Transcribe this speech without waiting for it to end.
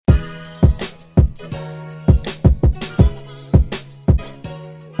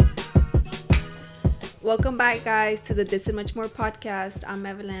Welcome back, guys, to the This and Much More podcast. I'm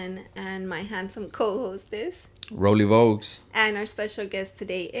Evelyn, and my handsome co-host is Rolly Vogues. And our special guest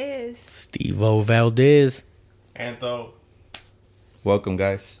today is Steve-O Valdez. Antho. Welcome,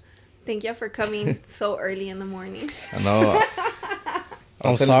 guys. Thank you for coming so early in the morning. I know.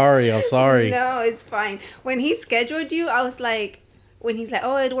 I'm sorry. No, it's fine. When he scheduled you, I was like, when he's like,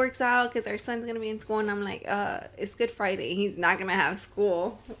 oh, it works out because our son's going to be in school. And I'm like, it's Good Friday. He's not going to have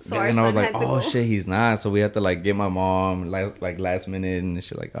school. So our and son I was like, had to oh, go. shit, he's not. So we had to, like, get my mom, like last minute and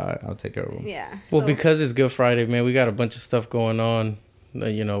shit. Like, all right, I'll take care of him. Yeah. Well, so, because it's Good Friday, man, we got a bunch of stuff going on,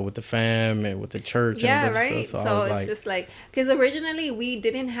 you know, with the fam and with the church. yeah, and a bunch right. of stuff. So I was it's like, just like, because originally we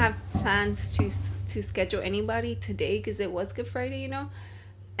didn't have plans to schedule anybody today because it was Good Friday, you know,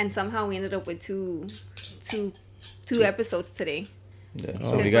 and somehow we ended up with two episodes today. Yeah. Oh.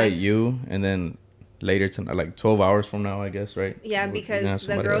 So we got you, and then later tonight, like 12 hours from now, I guess, right? Yeah, We're because gonna have the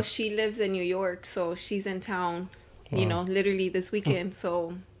somebody girl, else. she lives in New York, so she's in town, you know, literally this weekend.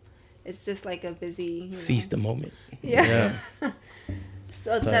 So it's just like a busy, you know. seize the moment. Yeah.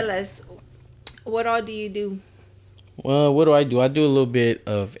 So tell us, what all do you do? Well, what do? I do a little bit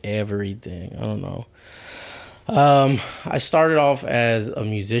of everything. I don't know. I started off as a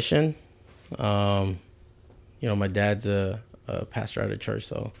musician. You know, my dad's a pastor at a church,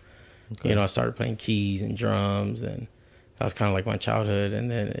 so you know, I started playing keys and drums, and that was kind of like my childhood.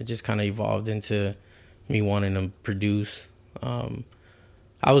 And then it just kind of evolved into me wanting to produce.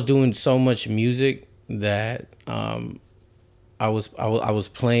 I was doing so much music that I was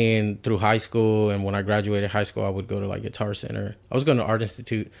playing through high school, and when I graduated high school, I would go to like Guitar Center. I was going to Art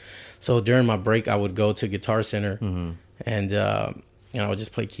Institute, so during my break, I would go to Guitar Center, and you know, I would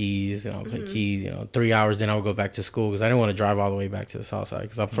just play keys, and I would play keys, you know, 3 hours. Then I would go back to school because I didn't want to drive all the way back to the South Side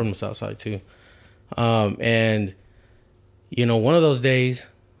because I'm from the South Side too. And you know, one of those days,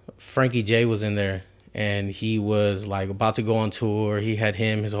 Frankie J was in there, and he was like about to go on tour. He had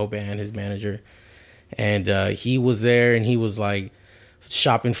his whole band, his manager. And he was there, and he was like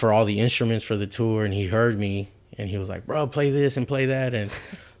shopping for all the instruments for the tour, and he heard me, and he was like, bro, play this and play that. And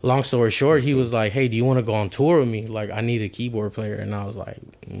long story short, he was like, hey, do you want to go on tour with me? Like, I need a keyboard player. And I was like,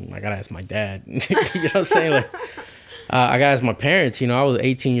 I gotta ask my dad. You know what I'm saying? Like, I gotta ask my parents. You know, I was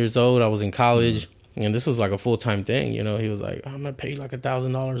 18 years old, I was in college, and this was like a full-time thing. You know, he was like, I'm gonna pay you like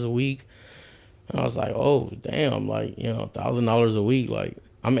 $1,000 a week. And I was like, oh damn, like, you know, $1,000 a week, like,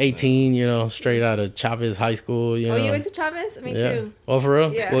 I'm 18, you know, straight out of Chavez High School. You know. You went to Chavez? Me too. Oh, for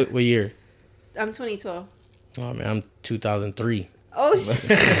real? Yeah. What year? I'm 2012. Oh man, I'm 2003. Oh shit!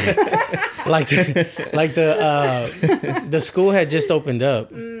 the school had just opened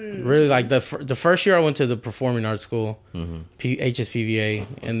up. Really, like the first year I went to the Performing Arts School, HSPVA,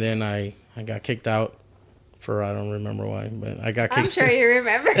 and then I got kicked out for I don't remember why, but I got kicked. I'm sure you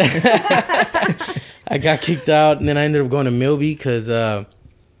remember. I got kicked out, and then I ended up going to Milby because I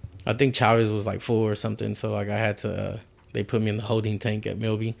think Chavez was like full or something, so like I had to. They put me in the holding tank at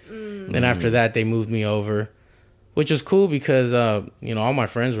Milby. Then after that, they moved me over, which was cool because you know, all my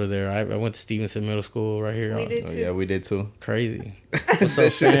friends were there. I went to Stevenson Middle School right here. We did Oh, too. yeah, we did too. Crazy. What's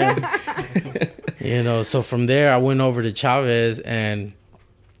up, Sam? You know, so from there I went over to Chavez and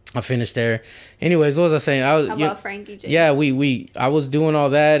I finished there. Anyways, what was I saying? How about Frankie J? Yeah, I was doing all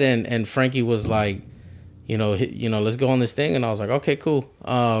that, and Frankie was like, you know, let's go on this thing, and I was like, okay, cool.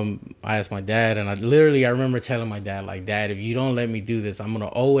 I asked my dad, and I remember telling my dad, like, Dad, if you don't let me do this, I'm gonna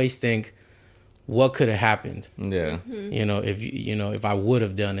always think, what could have happened? Yeah. You know, if I would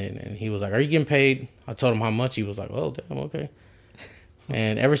have done it. And he was like, are you getting paid? I told him how much. He was like, oh, damn, okay.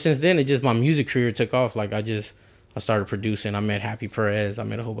 And ever since then, my music career took off. Like, I started producing. I met Happy Perez. I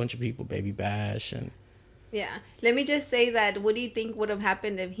met a whole bunch of people, Baby Bash. And Yeah. Let me just say that, what do you think would have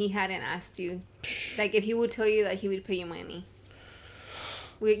happened if he hadn't asked you? Like, if he would tell you that he would pay you money.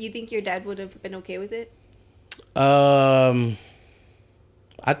 You think your dad would have been okay with it?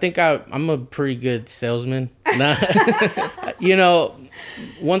 I think I'm a pretty good salesman. You know,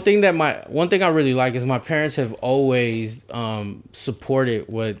 one thing I really like is my parents have always supported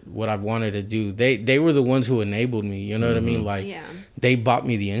what I've wanted to do. They were the ones who enabled me. You know what I mean? Like, Yeah. they bought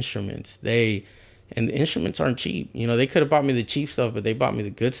me the instruments. And the instruments aren't cheap. You know, they could have bought me the cheap stuff, but they bought me the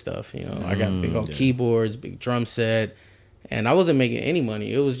good stuff. You know, I got big old keyboards, big drum set, and I wasn't making any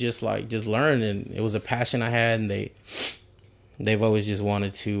money. It was just learning. It was a passion I had, and they've always just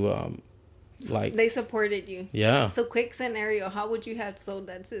wanted to, They supported you. Yeah. So, quick scenario, how would you have sold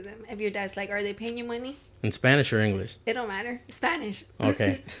that to them? If your dad's like, are they paying you money? In Spanish or English? It don't matter. Spanish.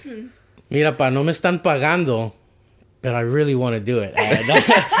 Okay. Mira, pa, no me están pagando, but I really want to do it. Okay,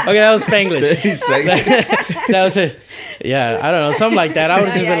 that was Spanglish. That was it. Yeah, I don't know, something like that. I would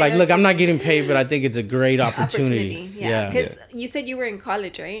have just been like, look, I'm not getting paid, but I think it's a great opportunity. Yeah, because you said you were in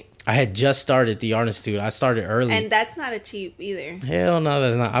college, right? I had just started the Art Institute. I started early, and that's not a cheap either. Hell no,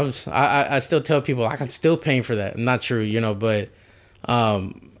 that's not. I still tell people like I'm still paying for that. Not true, but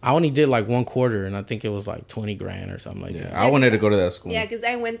I only did like 1 quarter, and I think it was like 20 grand or something like that. I wanted to go to that school. Yeah, because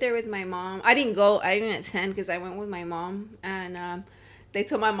I went there with my mom. I didn't attend because I went with my mom, and they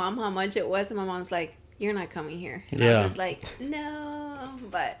told my mom how much it was, and my mom's like, "You're not coming here." And I was just like, "No,"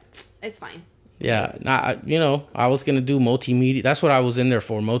 but it's fine. Yeah, I was gonna do multimedia. That's what I was in there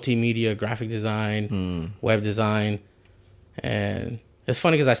for: multimedia, graphic design, web design, and it's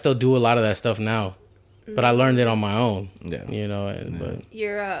funny because I still do a lot of that stuff now. But I learned it on my own. Yeah. But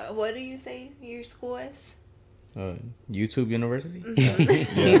your what do you say your school is? YouTube University.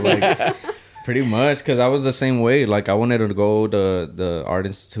 Yeah, like pretty much, because I was the same way. Like I wanted to go to the Art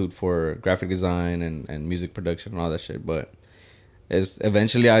Institute for graphic design and music production and all that shit. But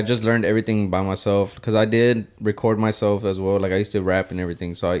eventually I just learned everything by myself, because I did record myself as well. Like I used to rap and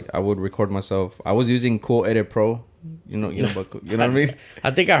everything, so I would record myself. I was using Cool Edit Pro. You know what I mean?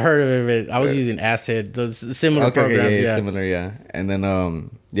 I think I heard of it. I was using Acid, those similar programs. Yeah, similar, yeah. And then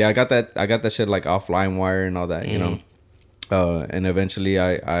I got that shit like off LimeWire and all that, you know. And eventually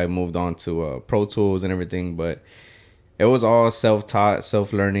I moved on to Pro Tools and everything, but it was all self-taught,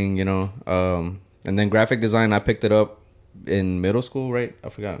 self-learning, and then graphic design I picked it up in middle school, right? I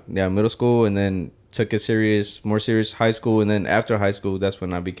forgot. Yeah, middle school, and then took it more serious high school, and then after high school that's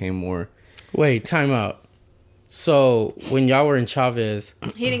when I became more. Wait, time out. So when y'all were in Chavez,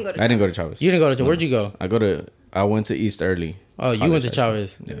 he didn't go to Chavez. I didn't go to Chavez. You didn't go to Where'd you go? I went to East Early. Oh, you went to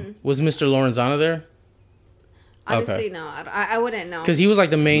Chavez. Yeah. Was Mr. Lorenzana there? Honestly, no. I wouldn't know. Because he was like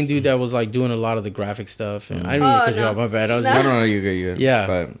the main dude that was like doing a lot of the graphic stuff. And I didn't mean to cut you off. My bad. No, you good. Yeah.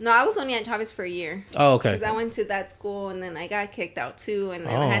 But. No, I was only at Chavez for a year. Oh, okay. Because I went to that school, and then I got kicked out too. And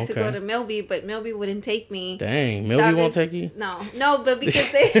then I had to go to Milby, but Milby wouldn't take me. Dang. Milby won't take you? No, but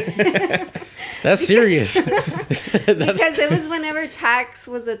because they... That's serious. Because it was whenever tax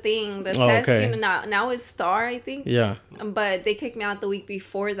was a thing. The test, now it's STAR, I think. Yeah. But they kicked me out the week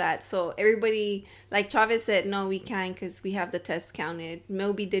before that. So everybody, like Chavez said, no, we can't because we have the test counted.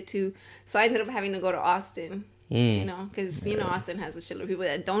 Milby did too. So I ended up having to go to Austin. Because, Austin has a shitload of people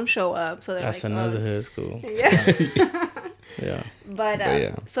that don't show up. So that's like, another hood school. Yeah. Yeah.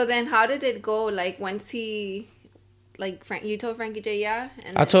 But so then how did it go? Like once he... Like, you told Frankie J, yeah?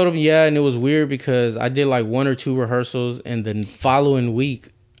 And I told him, yeah, and it was weird because I did like 1 or 2 rehearsals, and the following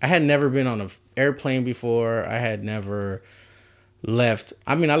week, I had never been on an airplane before. I had never left.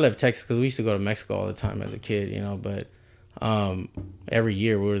 I mean, I left Texas because we used to go to Mexico all the time as a kid, but every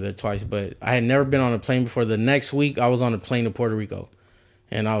year we were there twice. But I had never been on a plane before. The next week, I was on a plane to Puerto Rico,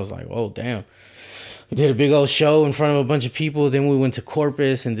 and I was like, oh, damn. We did a big old show in front of a bunch of people. Then we went to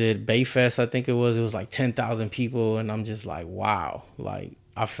Corpus and did Bayfest, I think it was. It was like 10,000 people. And I'm just like, wow. Like,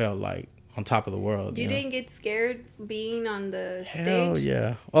 I felt like on top of the world. You didn't get scared being on the stage? Hell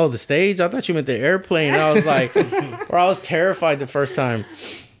yeah. Oh, the stage? I thought you meant the airplane. I was like, or I was terrified the first time.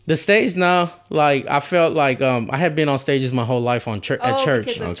 The stage now, like I felt like I had been on stages my whole life at church.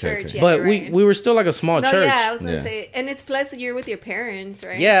 Because of church. Yeah, but we were still like a small church. Yeah, I was gonna say, and it's plus you're with your parents,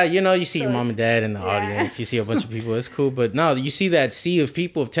 right? Yeah, you see your mom and dad in the audience. You see a bunch of people. It's cool, but no, you see that sea of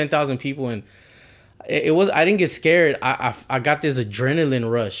people, of 10,000 people, and it was. I didn't get scared. I got this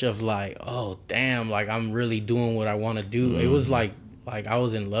adrenaline rush of like, oh damn, like I'm really doing what I want to do. It was like I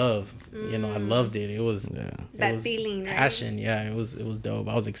was in love. I loved it. It was that feeling, passion. Right? Yeah, it was dope.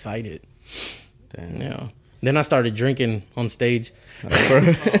 I was excited. Damn. Yeah. Then I started drinking on stage.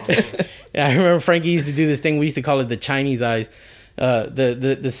 Yeah, I remember Frankie used to do this thing. We used to call it the Chinese eyes.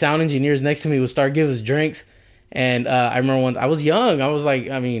 The sound engineers next to me would start giving us drinks, and I remember when I was young. I was like,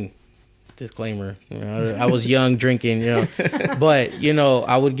 disclaimer, I was young drinking, but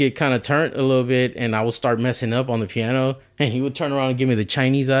I would get kind of turned a little bit, and I would start messing up on the piano, and he would turn around and give me the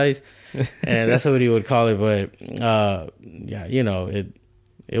Chinese eyes, and that's what he would call it. But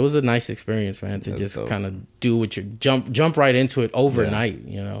it was a nice experience, man, to just kind of do what you jump right into it overnight,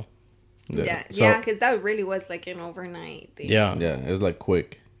 Yeah, because that really was like an overnight thing. Yeah, it was like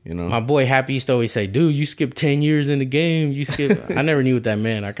quick. My boy Happy used to always say, dude, you skipped 10 years in the game. You skipped. I never knew what that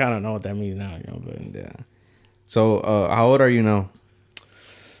meant. I kind of know what that means now, but yeah. So, how old are you now?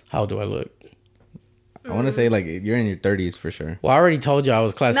 How do I look? I want to say like you're in your 30s for sure. Well, I already told you I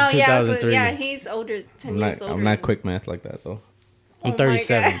was class of 2003. Yeah, he's older, 10 years older. I'm not quick math like that though. I'm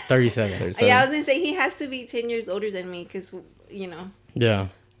 37. Yeah, I was going to say he has to be 10 years older than me because, Yeah.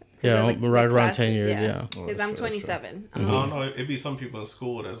 Yeah, like, right around 10 years, yeah. Because I'm 27. I don't know. It'd be some people in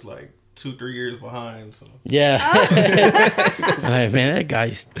school that's like 2-3 years behind. So yeah. Hey, man, that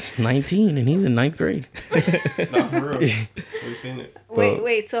guy's 19 and he's in 9th grade. not for real. We've seen it.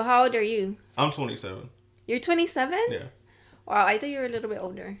 Wait. So how old are you? I'm 27. You're 27? Yeah. Wow, I thought you were a little bit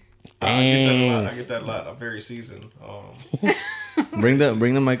older. I get that a lot. I'm very seasoned. Bring the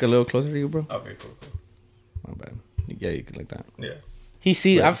mic a little closer to you, bro. Okay, cool. My bad. Yeah, you could like that. Yeah.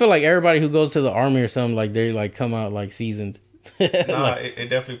 I feel like everybody who goes to the army or something, like they like come out like seasoned. Nah, it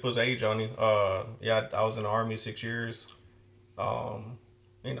definitely puts age on you. Yeah, I was in the army 6 years.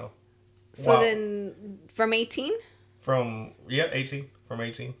 You know. So then, from 18? From 18. From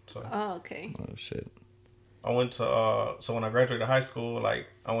 18. So. Oh, okay. Oh shit. I went to so when I graduated high school, like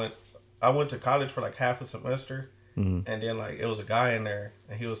I went to college for like half a semester, and then like it was a guy in there,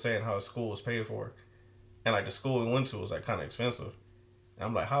 and he was saying how his school was paid for, and like the school we went to was like kind of expensive, and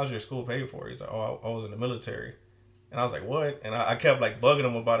I'm like, how's your school paid for? He's like, oh, I was in the military, and I was like, what? And I kept like bugging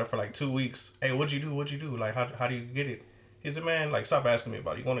him about it for like 2 weeks. Hey, what'd you do? Like how do you get it? He said, man, like stop asking me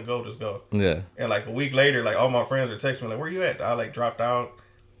about it. You want to go, just go. Yeah. And like a week later, like all my friends were texting me like, where you at? I like dropped out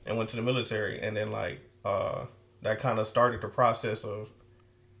and went to the military, and then like. That kind of started the process of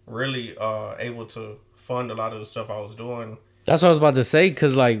really able to fund a lot of the stuff I was doing. That's what I was about to say,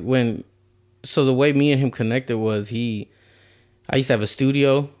 because like so the way me and him connected was I used to have a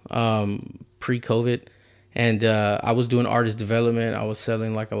studio pre-COVID, and I was doing artist development. I was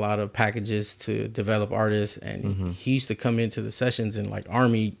selling like a lot of packages to develop artists, and he used to come into the sessions in like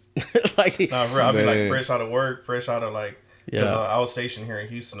army. Like, Nah, bro, I'd be like fresh out of work, fresh out of like, yeah. I was stationed here in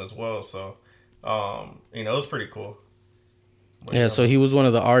Houston as well, so you know, it was pretty cool. But, yeah, so he was one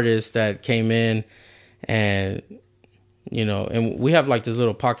of the artists that came in, and you know, and we have like this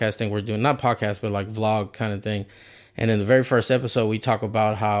little podcast thing we're doing, not podcast, but like vlog kind of thing. And in the very first episode, we talk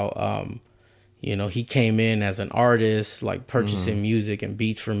about how, you know, he came in as an artist, like purchasing music and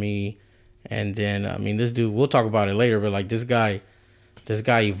beats for me. And then, I mean, this dude, we'll talk about it later, but like this guy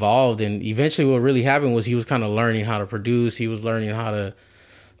evolved, and eventually what really happened was he was kind of learning how to produce. He was learning how to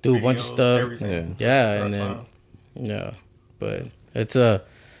do a bunch of stuff. Everything. Yeah. And then, yeah, but it's the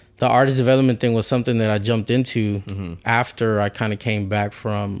artist development thing was something that I jumped into after I kind of came back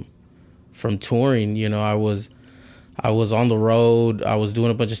from touring. You know, I was on the road. I was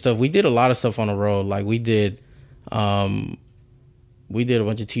doing a bunch of stuff. We did a lot of stuff on the road. Like we did a bunch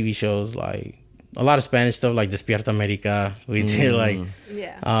of TV shows, like a lot of Spanish stuff, like Despierta America. We did like,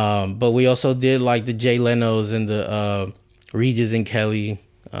 but we also did like the Jay Leno's and the Regis and Kelly,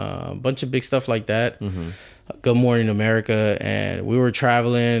 a bunch of big stuff like that. Good Morning America, and we were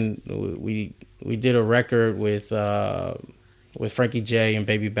traveling. We did a record with Frankie J and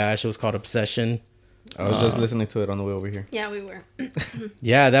Baby Bash. It was called Obsession. I was just listening to it on the way over here. Yeah, we were.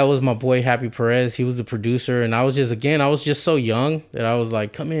 Yeah, that was my boy Happy Perez. He was the producer, and I was just so young that I was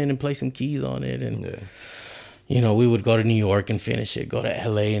like, come in and play some keys on it, and you know, we would go to New York and finish it, go to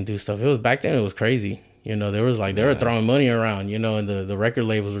LA and do stuff. It was back then. It was crazy. You know, there was like they were throwing money around. You know, and the record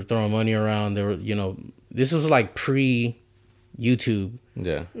labels were throwing money around. There were, you know, this was like pre-YouTube.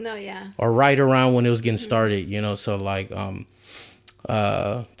 Yeah. No, yeah. Or right around when it was getting started. You know, so like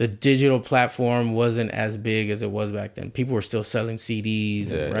the digital platform wasn't as big as it was back then. People were still selling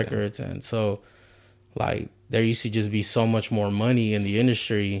CDs and records, and so like there used to just be so much more money in the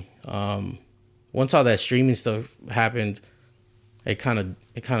industry. Once all that streaming stuff happened, it kind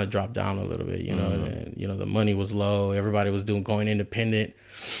of dropped down a little bit, you know. And, you know, the money was low. Everybody was going independent.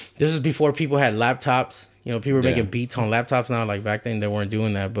 This was before people had laptops. You know, people were making beats on laptops now. Like back then, they weren't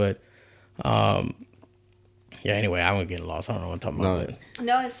doing that. But yeah. Anyway, I wasn't getting lost. I don't know what I'm talking about.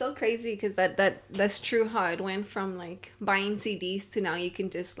 No, it's so crazy because that's true. How it went from like buying CDs to now you can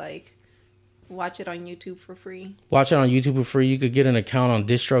just like watch it on YouTube for free. Watch it on YouTube for free. You could get an account on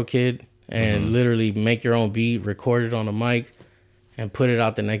DistroKid and literally make your own beat, record it on a mic, and put it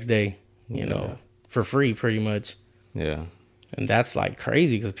out the next day, you know, for free pretty much. Yeah. And that's like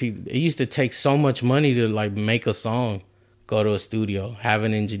crazy because it used to take so much money to like make a song, go to a studio, have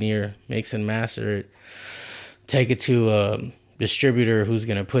an engineer, mix and master it, take it to a distributor who's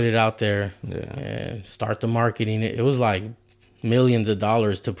going to put it out there and start the marketing. It was like millions of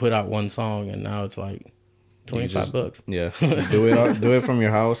dollars to put out one song, and now it's like $25. Yeah. do it from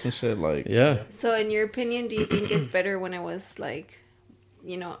your house and shit. Like, So in your opinion, do you think it's better when it was like,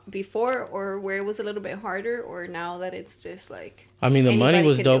 you know, before, or where it was a little bit harder, or now that it's just like, I mean, the money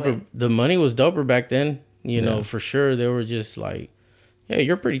was doper. The money was doper back then, you know, for sure. They were just like, hey,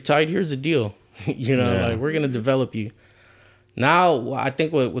 you're pretty tight. Here's the deal. You know, like, we're going to develop you. now I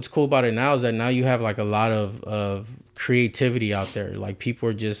think what's cool about it now is that now you have like a lot of creativity out there. Like people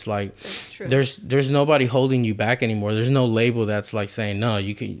are just like, there's nobody holding you back anymore. There's no label that's like saying no,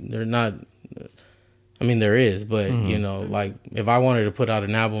 you can. They're not. I mean, there is, but you know, like if I wanted to put out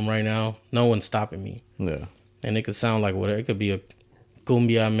an album right now, no one's stopping me. Yeah, and it could sound like whatever. It could be a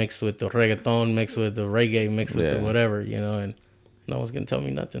cumbia mixed with the reggaeton, mixed with the reggae, mixed with the whatever, you know, and no one's gonna tell me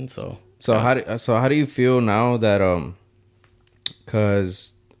nothing. So how do you feel now that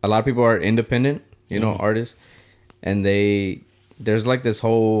because a lot of people are independent, you know, artists, and there's like this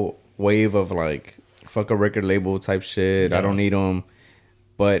whole wave of like fuck a record label type shit. I don't need them,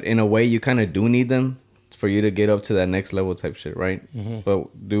 but in a way you kind of do need them for you to get up to that next level type shit, right?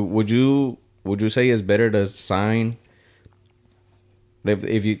 But would you say it's better to sign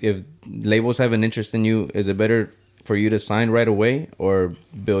if labels have an interest in you? Is it better for you to sign right away or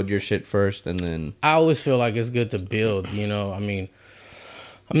build your shit first and then? I always feel like it's good to build, you know. I mean,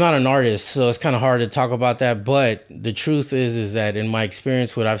 I'm not an artist, so it's kind of hard to talk about that, but the truth is that in my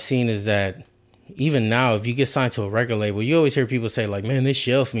experience, what I've seen is that even now, if you get signed to a record label, you always hear people say like, man, they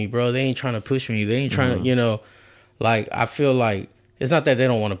shelf me, bro. They ain't trying to push me. They ain't trying to, you know, like, I feel like it's not that they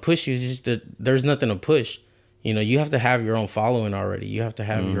don't want to push you. It's just that there's nothing to push. You know, you have to have your own following already. You have to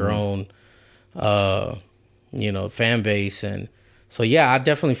have your own, you know, fan base. And so, yeah, I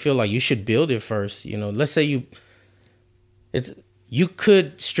definitely feel like you should build it first. You know, let's say you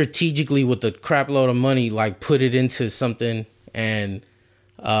could strategically with a crap load of money, like put it into something and,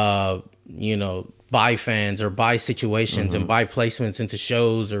 you know, buy fans or buy situations and buy placements into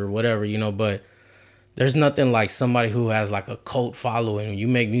shows or whatever, you know, but there's nothing like somebody who has like a cult following. You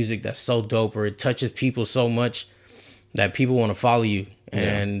make music that's so dope or it touches people so much that people want to follow you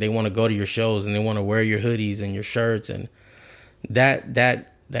and they want to go to your shows and they want to wear your hoodies and your shirts and that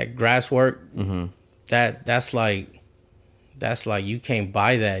grass work, that's like you can't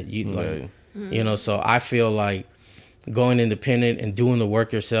buy that. You know, so I feel like going independent and doing the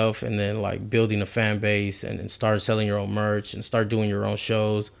work yourself and then like building a fan base and start selling your own merch and start doing your own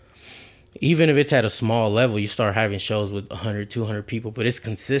shows. Even if it's at a small level, you start having shows with 100, 200 people, but it's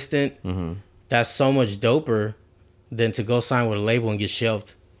consistent. That's so much doper than to go sign with a label and get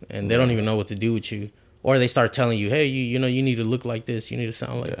shelved and they don't even know what to do with you. Or they start telling you, hey, you know, you need to look like this. You need to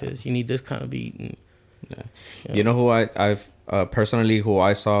sound like this. You need this kind of beat. And, you know who I've personally who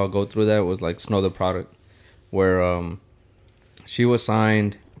I saw go through that was like Snow the Product, where she was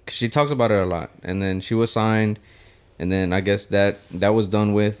signed. She talks about it a lot, and then she was signed, and then I guess that was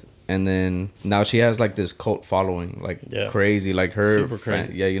done with, and then now she has like this cult following, like crazy, like her super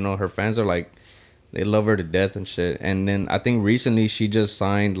crazy. You know, her fans are like, they love her to death and shit. And then I think recently she just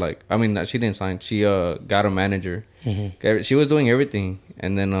signed, like, I mean, she didn't sign, she got a manager. She was doing everything,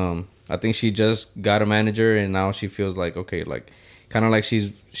 and then I think she just got a manager, and now she feels like, okay, like kind of like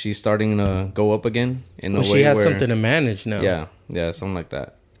she's starting to go up again in a way. She has something to manage now. Yeah, something like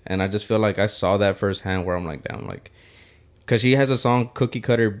that. And I just feel like I saw that firsthand, where I'm like, damn, like, because she has a song, Cookie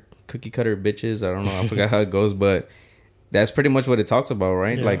Cutter Bitches. I don't know, I forgot how it goes, but that's pretty much what it talks about,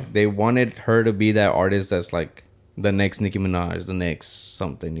 right? Like they wanted her to be that artist that's like the next Nicki Minaj, the next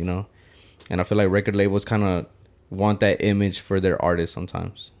something, you know. And I feel like record labels kind of want that image for their artists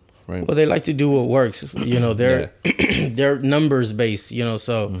sometimes. Right. Well, they like to do what works. You know, they're they're numbers based. You know,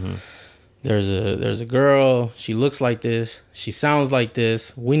 so there's a girl. She looks like this. She sounds like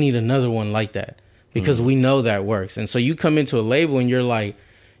this. We need another one like that because we know that works. And so you come into a label and you're like,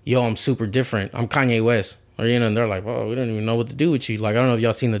 "Yo, I'm super different. I'm Kanye West," or you know, and they're like, "Oh, we don't even know what to do with you." Like, I don't know if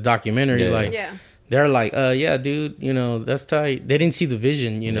y'all seen the documentary. They're like, yeah, dude. You know, that's tight. They didn't see the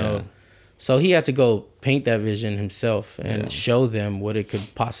vision. You know. So he had to go paint that vision himself and show them what it could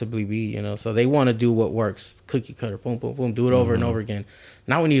possibly be, you know. So they want to do what works. Cookie cutter, boom, boom, boom, do it over and over again.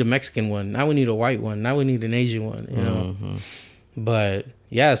 Now we need a Mexican one. Now we need a white one. Now we need an Asian one, you know. But,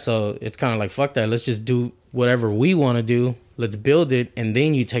 yeah, so it's kind of like, fuck that. Let's just do whatever we want to do. Let's build it, and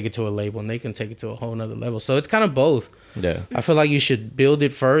then you take it to a label, and they can take it to a whole nother level. So it's kind of both. Yeah. I feel like you should build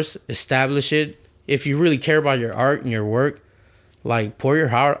it first, establish it. If you really care about your art and your work, like, pour your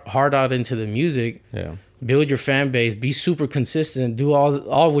heart out into the music. Yeah. Build your fan base. Be super consistent. Do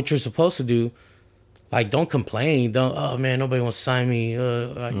all what you're supposed to do. Like, don't complain. Don't, oh, man, nobody wants to sign me.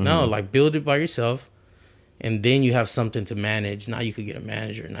 No, like, build it by yourself. And then you have something to manage. Now you could get a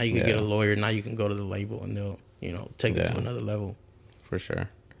manager. Now you could get a lawyer. Now you can go to the label and they'll, you know, take it to another level. For sure.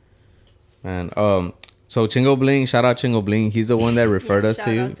 Man, so Chingo Bling, shout out Chingo Bling. He's the one that referred us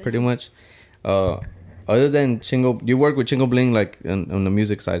to you, pretty much. Other than Chingo, you work with Chingo Bling like on the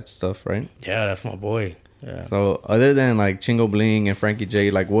music side stuff, right? Yeah, that's my boy. Yeah. So other than like Chingo Bling and Frankie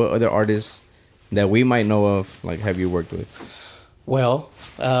J, like what other artists that we might know of like have you worked with? Well,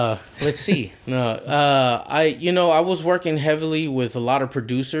 let's see. No, I was working heavily with a lot of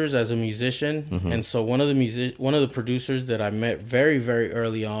producers as a musician, and so one of the producers that I met very, very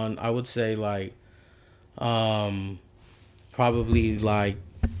early on, I would say like, probably like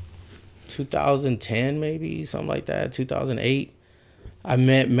 2010, maybe something like that, 2008. I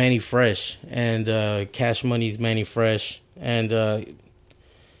met Mannie Fresh and Cash Money's Mannie Fresh, and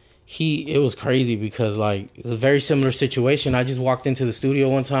it was crazy because like it was a very similar situation. I just walked into the studio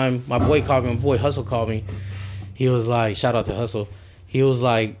one time. My boy Hustle called me. He was like, shout out to Hustle. He was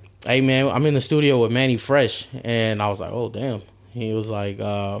like, hey man, I'm in the studio with Mannie Fresh. And I was like, oh damn. He was like,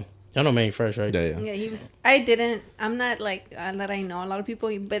 I know Mannie Fresh, right? Yeah. Yeah, I'm not like that I know a lot of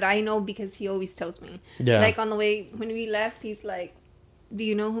people, but I know because he always tells me. Yeah. Like on the way, when we left, he's like, do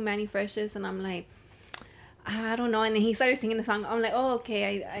you know who Mannie Fresh is? And I'm like, I don't know. And then he started singing the song. I'm like, oh,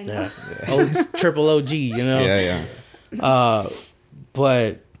 okay, I know. Yeah. Triple OG, you know? Yeah.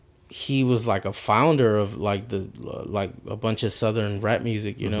 But he was like a founder of like a bunch of Southern rap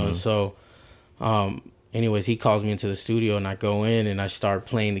music, you know? And so, anyways, he calls me into the studio and I go in and I start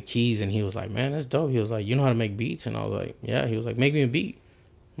playing the keys and he was like, man, that's dope. He was like, you know how to make beats? And I was like, yeah. He was like, make me a beat.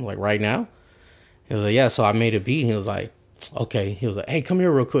 I'm like, right now? He was like, yeah. So I made a beat and he was like, okay. He was like, hey, come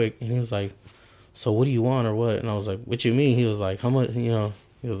here real quick. And he was like, so what do you want or what? And I was like, what you mean? He was like, how much, you know?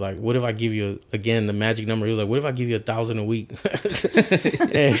 He was like, what if I give you, again, the magic number? He was like, what if I give you 1,000 a week?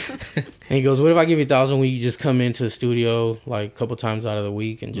 and he goes, what if I give you 1,000 a week? You just come into the studio like a couple times out of the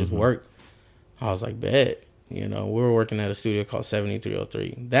week and just work. I was like, bet. You know, we were working at a studio called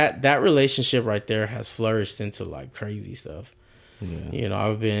 7303. That relationship right there has flourished into like crazy stuff. Yeah. You know,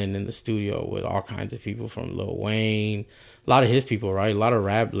 I've been in the studio with all kinds of people from Lil Wayne, a lot of his people, right? A lot of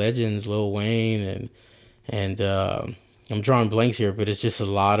rap legends, Lil Wayne, and I'm drawing blanks here, but it's just a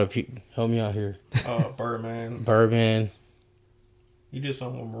lot of people. Help me out here. Birdman. You did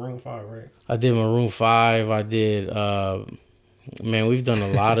something with Maroon 5, right? I did Maroon 5. I did, man, we've done a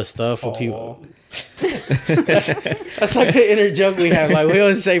lot of stuff with people. That's like the inner joke we have. Like, we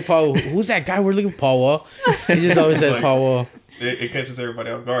always say, Paul, who's that guy we're looking for? Paul Wall. He just always says like, Paul Wall. It catches everybody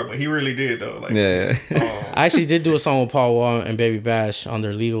off guard, but he really did though. Like, yeah. I actually did do a song with Paul Wall and Baby Bash on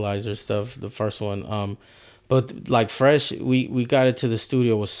their Legalizer stuff, the first one. But like Fresh, we got into the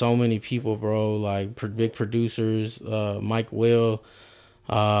studio with so many people, bro. Like big producers, Mike Will,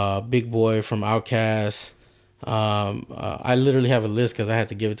 Big Boy from Outkast. I literally have a list because I had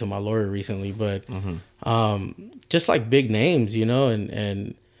to give it to my lawyer recently. But just like big names, you know,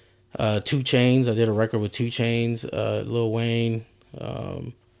 and 2 Chainz. I did a record with 2 Chainz, Lil Wayne.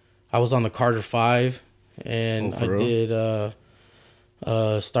 I was on the Carter 5, and I did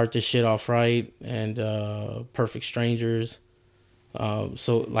Start This Shit Off Right and Perfect Strangers.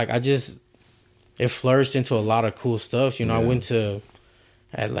 So like it flourished into a lot of cool stuff. You know, I went to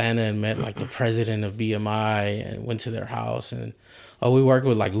Atlanta and met like the president of BMI and went to their house, and we worked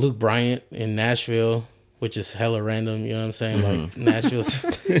with like Luke Bryant in Nashville, which is hella random, you know what I'm saying? Like Nashville's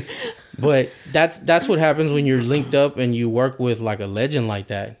but that's what happens when you're linked up and you work with like a legend like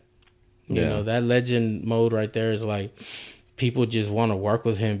that. You know, that legend mode right there is like people just want to work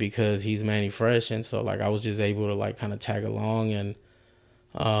with him because he's Mannie Fresh. And so like I was just able to like kind of tag along and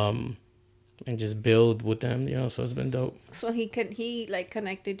just build with them, you know, so it's been dope. So he like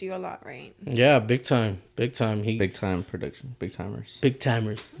connected you a lot, right? Yeah, big time. Big time production. Big timers.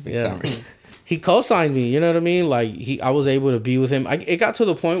 Yeah. He co-signed me, you know what I mean? Like I was able to be with him. It got to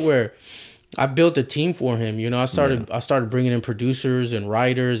the point where I built a team for him. You know, I started bringing in producers and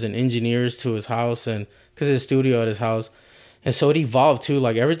writers and engineers to his house, and because his studio at his house. And so it evolved too.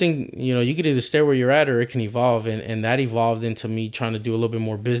 Like everything, you know, you could either stay where you're at or it can evolve. And that evolved into me trying to do a little bit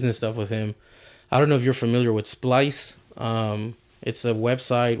more business stuff with him. I don't know if you're familiar with Splice. It's a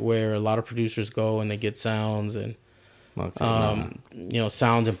website where a lot of producers go and they get sounds and you know,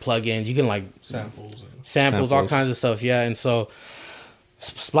 sounds and plugins. You can like samples, all kinds of stuff. Yeah. And so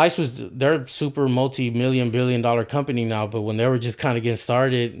Splice they're super multi-million-billion-dollar company now, but when they were just kind of getting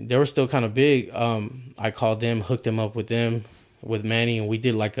started, they were still kind of big. I called them, hooked them up with Mannie, and we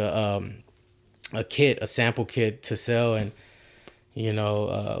did like a sample kit to sell. And you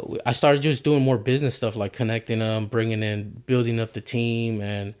know, I started just doing more business stuff, like connecting them, bringing in, building up the team,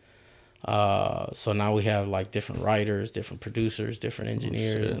 and so now we have like different writers, different producers, different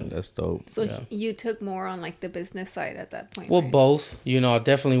engineers. And that's dope. So you took more on like the business side at that point. Well, right? both. You know, I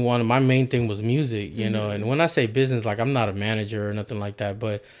definitely wanted. My main thing was music. You know, and when I say business, like I'm not a manager or nothing like that,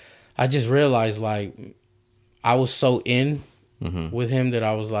 but I just realized like I was so in with him that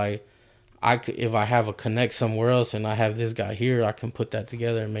I was like, if I have a connect somewhere else and I have this guy here, I can put that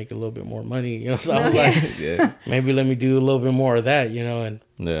together and make a little bit more money. You know, so I was like, Yeah. maybe let me do a little bit more of that. You know, and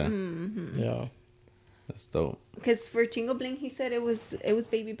Yeah. yeah. That's dope. Because for Chingo Bling, he said it was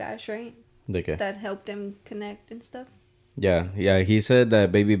Baby Bash, right? Okay. That helped him connect and stuff. Yeah. He said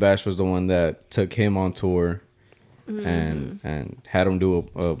that Baby Bash was the one that took him on tour and had him do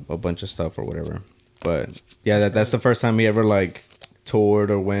a bunch of stuff or whatever. But yeah, that's the first time he ever like toured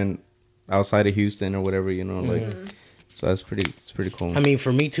or went outside of Houston or whatever, you know, like. So it's pretty cool. I mean,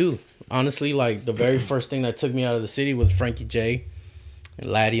 for me too. Honestly, like the very first thing that took me out of the city was Frankie J and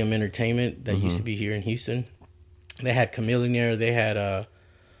Ladium Entertainment that used to be here in Houston. They had Chameleonaire. They had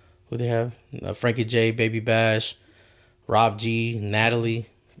who they have? Frankie J, Baby Bash, Rob G, Natalie.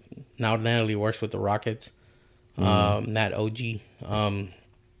 Now Natalie works with the Rockets. Nat OG.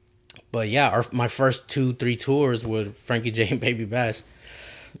 But yeah, my first 2-3 tours with Frankie J and Baby Bash.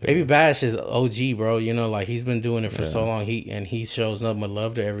 Baby Bash is OG, bro. You know, like he's been doing it for so long. He shows nothing but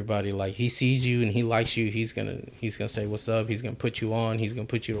love to everybody. Like he sees you and he likes you. He's gonna say what's up. He's gonna put you on. He's gonna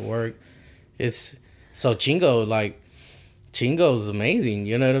put you to work. It's so Chingo's amazing.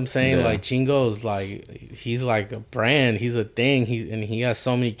 You know what I'm saying? Yeah. Like Chingo's like he's like a brand. He's a thing. He has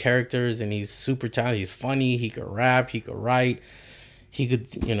so many characters and he's super talented. He's funny. He could rap. He could write. He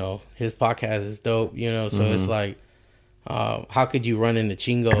could, you know, his podcast is dope. You know, so it's like. How could you run into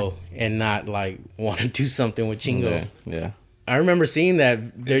Chingo and not like want to do something with Chingo? Yeah. I remember seeing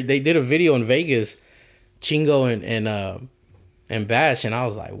that they did a video in Vegas, Chingo and Bash, and I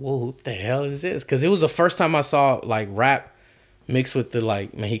was like, "Whoa, what the hell is this?" Because it was the first time I saw like rap mixed with the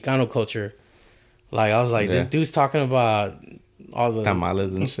like Mexicano culture. Like I was like, this dude's talking about all the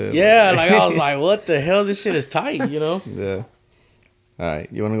tamales and shit. Yeah, like I was like, "What the hell? This shit is tight," you know? Yeah. All right,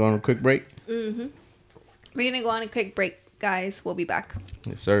 you want to go on a quick break? We're going to go on a quick break, guys. We'll be back.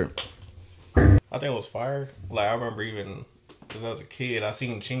 Yes, sir. I think it was fire. Like I remember even because as a kid, I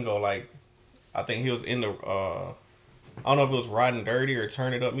seen Chingo. Like I think he was in the I don't know if it was Riding Dirty or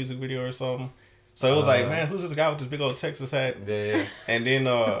Turn It Up music video or something. So it was like, man, who's this guy with this big old Texas hat? Yeah. And then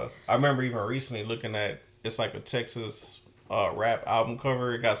I remember even recently looking at it's like a Texas rap album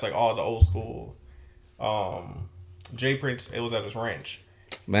cover. It got like all the old school J Prince. It was at his ranch.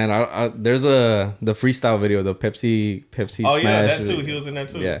 Man, I there's the freestyle video, the Pepsi Oh Smash. yeah, that too. He was in that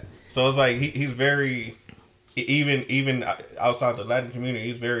too. Yeah. So it's like he's very even outside the Latin community,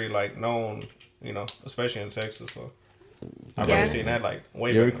 he's very like known, you know, especially in Texas. So I remember seeing that like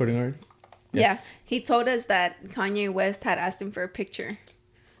way. You're back. recording already? Yeah. He told us that Kanye West had asked him for a picture.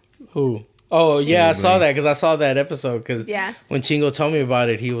 Who? Oh yeah, I saw that because I saw that episode. Because when Chingo told me about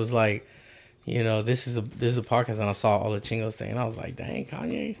it, he was like, you know, this is the podcast, and I saw all the Chingos thing, and I was like, dang,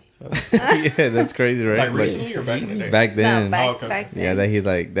 Kanye. Yeah, that's crazy, right? Like recently or back in the day? Back then. No, back then. Yeah, that he's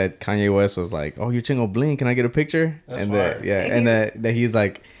like that. Kanye West was like, "Oh, you're Chingo Bling. Can I get a picture?" That's and fire. that he's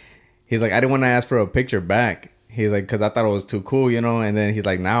like, I didn't want to ask for a picture back. He's like, because I thought it was too cool, you know. And then he's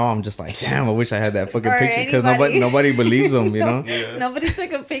like, now I'm just like, damn, I wish I had that fucking Or picture because anybody. nobody believes him, you know. Yeah. Nobody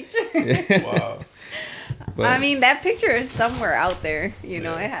took a picture. Wow. But, I mean, that picture is somewhere out there. You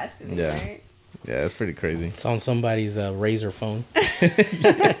know, it has to be, Yeah. right? yeah, it's pretty crazy. It's on somebody's Razor phone.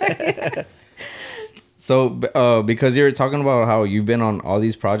 So, because you're talking about how you've been on all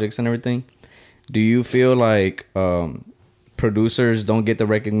these projects and everything, do you feel like producers don't get the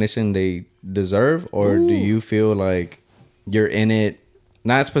recognition they deserve, or do you feel like you're in it,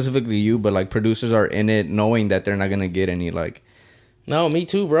 not specifically you, but like producers are in it knowing that they're not gonna get any like? No, me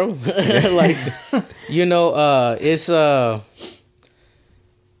too, bro. Like, you know, it's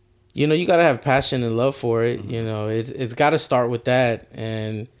you know, you gotta have passion and love for it. You know, it's got to start with that,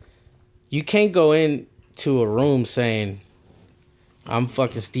 and you can't go into a room saying, "I'm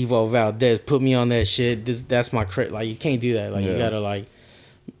fucking Steve-O Valdez. Put me on that shit. That's my credit." Like, you can't do that. Like, you gotta like,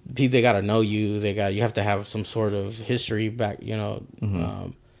 people, they gotta know you. You have to have some sort of history back. You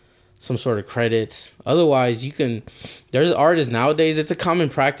know, some sort of credits. Otherwise, there's artists nowadays. It's a common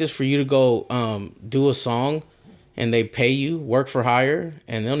practice for you to go do a song, and they pay you, work for hire,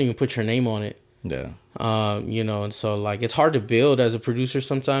 and they don't even put your name on it. Yeah. You know, and so like it's hard to build as a producer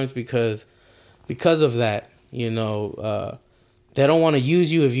sometimes because of that. You know, they don't want to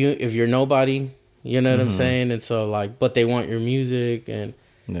use you if you're nobody. You know what I'm saying? And so like, but they want your music and.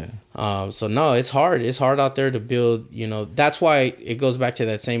 Yeah. So no, it's hard. It's hard out there to build, you know. That's why it goes back to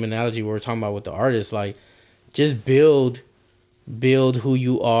that same analogy we were talking about with the artists. Like, just build who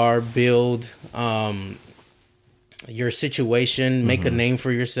you are, build your situation, make a name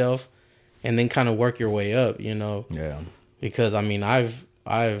for yourself, and then kind of work your way up, you know. Yeah. Because I mean, I've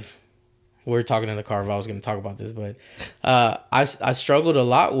we're talking in the car if I was going to talk about this, but I struggled a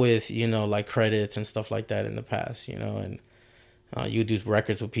lot with, you know, like credits and stuff like that in the past, you know, and you do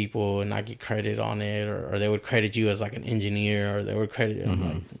records with people and not get credit on it, or they would credit you as like an engineer, or they would credit you.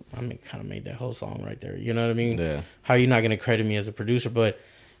 I'm like, kind of made that whole song right there. You know what I mean? Yeah. How are you not going to credit me as a producer? But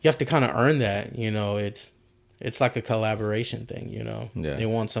you have to kind of earn that, you know. It's like a collaboration thing, you know. Yeah. They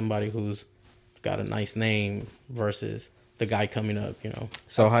want somebody who's got a nice name versus the guy coming up, you know.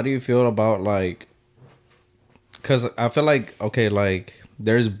 So how do you feel about like, because I feel like, okay, like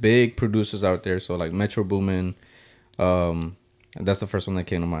there's big producers out there. So like Metro Boomin, that's the first one that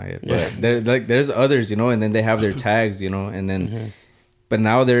came to my head. But there's others, you know, and then they have their tags, you know, and then, but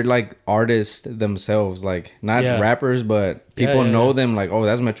now they're like artists themselves, like not rappers, but people know them like, oh,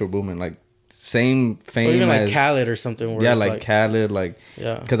 that's Metro Boomin, like same fame or even like as Khaled or something. Where like Khaled, like,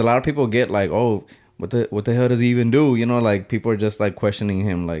 yeah, because a lot of people get like, oh, what the hell does he even do? You know, like people are just like questioning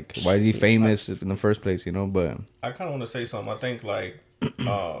him, like why is he famous in the first place? You know, but I kind of want to say something. I think like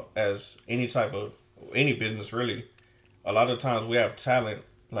as any business really, a lot of times we have talent.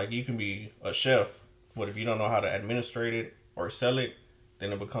 Like you can be a chef, but if you don't know how to administrate it or sell it,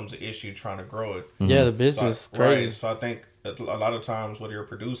 then it becomes an issue trying to grow it. Yeah, the business crazy. Right. So I think that a lot of times whether you're a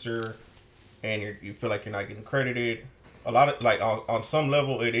producer and you feel like you're not getting credited, a lot of like on some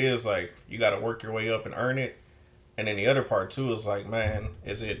level it is like you got to work your way up and earn it. And then the other part too is like, man,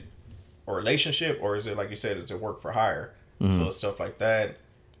 is it a relationship or is it, like you said, is it work for hire? So it's stuff like that.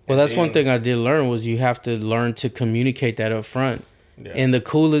 Well, that's one thing I did learn was you have to learn to communicate that up front. Yeah. And the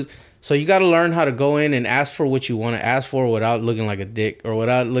coolest, so you got to learn how to go in and ask for what you want to ask for without looking like a dick or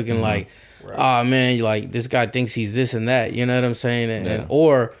without looking like, oh man, like this guy thinks he's this and that. You know what I'm saying? And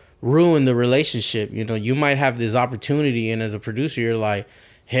or ruin the relationship. You know, you might have this opportunity, and as a producer, you're like,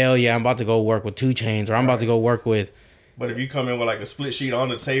 hell yeah, I'm about to go work with 2 Chainz, or I'm about to go work with. But if you come in with like a split sheet on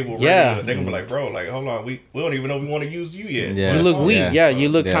the table, they're gonna be like, bro, like hold on, we don't even know if we want to use you yet. Yeah. You look weak. Yeah, you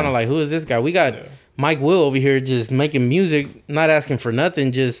look kind of like, who is this guy? We got Mike Will over here just making music, not asking for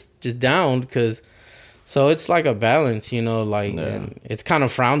nothing, just down because. So it's like a balance, you know, like and it's kind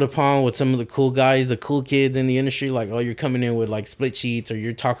of frowned upon with some of the cool guys, the cool kids in the industry, like, oh, you're coming in with like split sheets or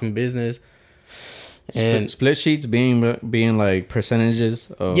you're talking business. And split sheets being like percentages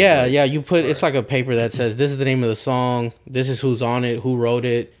of you put it's like a paper that says this is the name of the song, this is who's on it, who wrote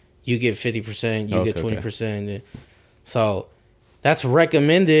it, you get 50%, you get 20%. So that's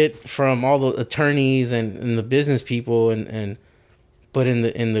recommended from all the attorneys and the business people and but in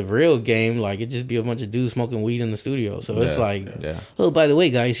the real game, like it just be a bunch of dudes smoking weed in the studio. So it's like, oh, by the way,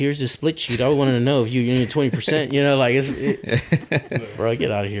 guys, here's the split sheet. I wanted to know if you're 20%. You know, like bro,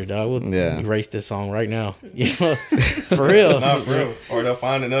 get out of here, dog. We'll erase this song right now. You know, for real. Not for real. Or they'll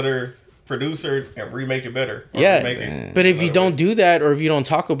find another producer and remake it better. But if you don't do that, or if you don't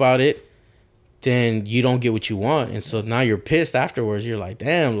talk about it, then you don't get what you want, and so now you're pissed afterwards. You're like,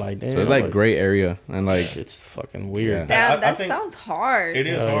 damn. So it's like gray area, and like it's fucking weird. Yeah. That sounds hard. It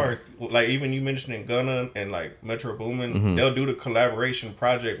is hard. Like even you mentioning Gunna and like Metro Boomin, they'll do the collaboration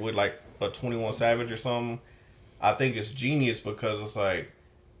project with like a 21 Savage or something. I think it's genius because it's like,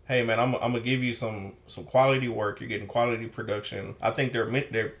 hey man, I'm gonna give you some quality work. You're getting quality production. I think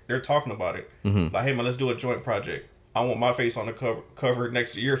they're talking about it. Like, hey man, let's do a joint project. I want my face on the cover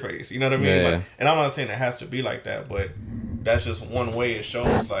next to your face. You know what I mean? Yeah. Like, and I'm not saying it has to be like that, but that's just one way it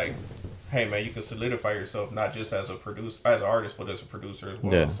shows like, hey man, you can solidify yourself not just as a producer, as an artist, but as a producer as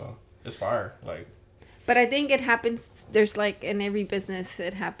well. Yeah. So it's fire. Like, but I think it happens. There's like in every business,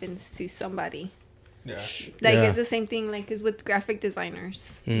 it happens to somebody. Yeah. Like it's the same thing. Like is with graphic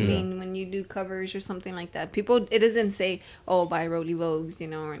designers. I mean, when you do covers or something like that, people it doesn't say, "Oh, buy Rolly Vogues," you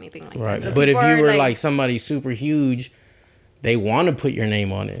know, or anything like that. So but if you were like somebody super huge, they want to put your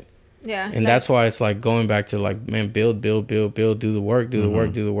name on it. Yeah. And that's why it's like going back to like, man, build, do the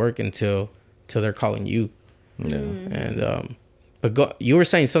work until they're calling you. Yeah. And you were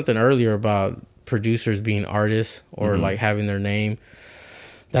saying something earlier about producers being artists or like having their name.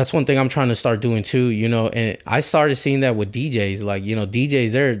 That's one thing I'm trying to start doing too, you know, and I started seeing that with DJs. Like, you know,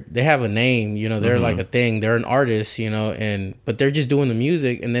 DJs, they have a name, you know, they're like a thing, they're an artist, you know, but they're just doing the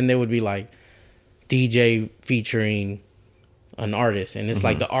music, and then they would be like DJ featuring an artist, and it's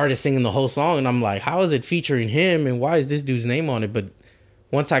like the artist singing the whole song, and I'm like, how is it featuring him, and why is this dude's name on it? But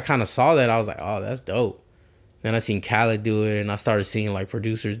once I kind of saw that, I was like, oh, that's dope. Then I seen Khaled do it, and I started seeing like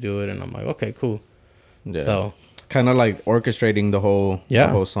producers do it, and I'm like, okay, cool. Yeah. So kind of like orchestrating the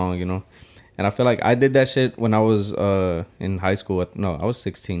whole song, you know. And I feel like I did that shit when I was in high school. No, I was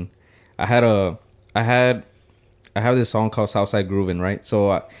 16. I have this song called Southside Groovin', right?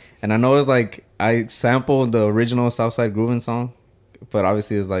 So and I know it's like I sampled the original Southside Groovin' song but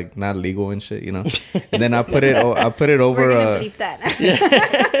obviously it's like not legal and shit, you know. And then I put it over. We're gonna bleep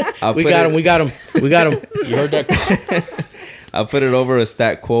that. We got him. You heard that? I put it over a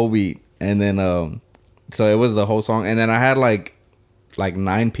Stat Quo beat, and then so it was the whole song, and then I had like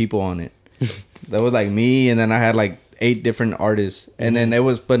 9 people on it. That was like me, and then I had like 8 different artists, and then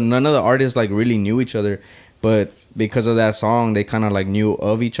but none of the artists like really knew each other, but because of that song, they kind of like knew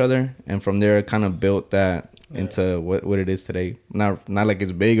of each other, and from there, it kind of built that into what it is today. Not like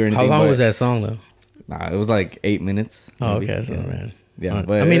it's big or anything. How long was that song though? Nah, it was like 8 minutes. Oh, okay, that's not bad. Yeah,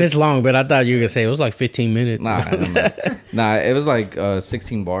 but I mean it's long, but I thought you were gonna say it was like 15 minutes. Nah, it was like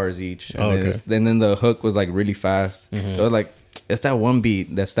 16 bars each, and, then the hook was like really fast. So it was like it's that one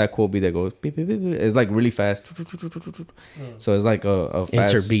beat, that's that quote beat that goes beep, beep, beep, beep. It's like really fast. So it's like a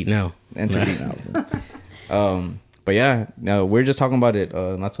fast enter beat now. But yeah, no, we're just talking about it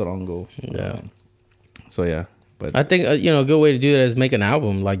not so long ago. Yeah. So yeah, but I think a good way to do that is make an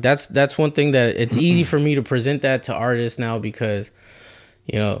album. Like that's one thing that it's easy for me to present that to artists now because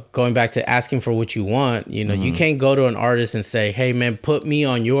going back to asking for what you want, you can't go to an artist and say, "Hey man, put me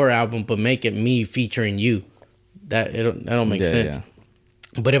on your album, but make it me featuring you." That don't make sense.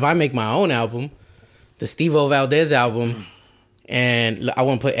 Yeah. But if I make my own album, the Steve-O Valdez album, and I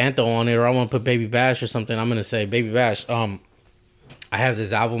want to put Antho on it, or I want to put Baby Bash or something, I'm gonna say, "Baby Bash, I have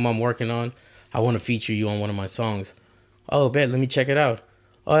this album I'm working on. I want to feature you on one of my songs." "Oh, bet, let me check it out."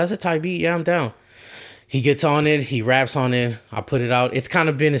 "Oh, that's a tight beat. Yeah, I'm down." He gets on it. He raps on it. I put it out. It's kind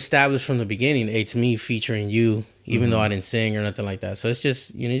of been established from the beginning. It's me featuring you, even though I didn't sing or nothing like that. So it's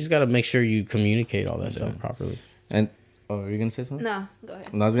just, you just got to make sure you communicate all that stuff properly. And, are you going to say something? No, go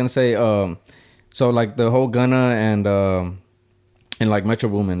ahead. No, I was going to say, so like the whole Gunna and like Metro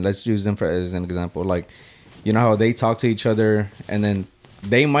Boomin, let's use them as an example. Like, you know how they talk to each other, and then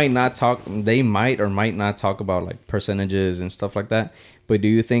they might or might not talk about like percentages and stuff like that. But do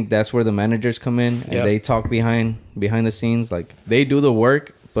you think that's where the managers come in and they talk behind the scenes? Like they do the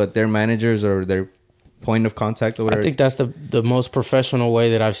work, but their managers or their point of contact or whatever? I think that's the most professional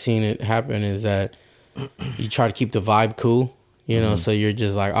way that I've seen it happen is that you try to keep the vibe cool, so you're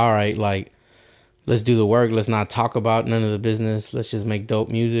just like, all right, like let's do the work. Let's not talk about none of the business. Let's just make dope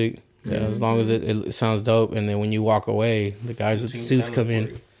music. As long as it sounds dope. And then when you walk away, the guys with the suits come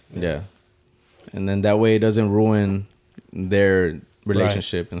in. Yeah. And then that way it doesn't ruin their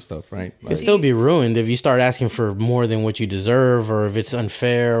relationship and stuff, right? It can still be ruined if you start asking for more than what you deserve or if it's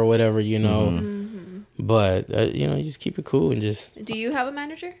unfair or whatever, But, you just keep it cool and just... Do you have a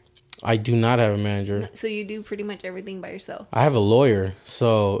manager? I do not have a manager. So you do pretty much everything by yourself? I have a lawyer.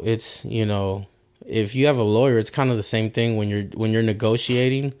 So it's, if you have a lawyer, it's kind of the same thing when you're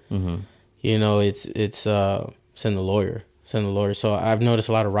negotiating. It's send the lawyer. So I've noticed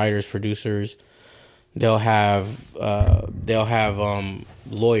a lot of writers, producers, they'll have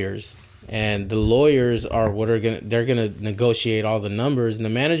lawyers, and the lawyers are they're gonna negotiate all the numbers, and the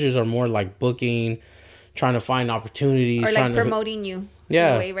managers are more like booking, trying to find opportunities, or like promoting you.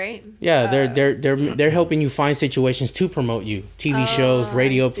 Yeah, in a way, right? Yeah, they're helping you find situations to promote you, TV shows,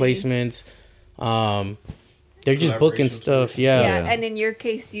 radio placements. They're just booking stuff. Yeah, and in your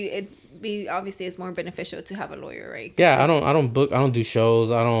case, obviously it's more beneficial to have a lawyer, right? Yeah, I don't do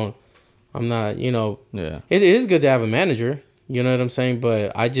shows. I'm not, Yeah. It is good to have a manager, you know what I'm saying?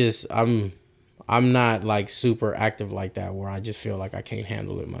 But I'm not like super active like that where I just feel like I can't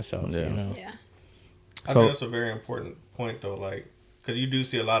handle it myself, Yeah. I think that's a very important point though, like, because you do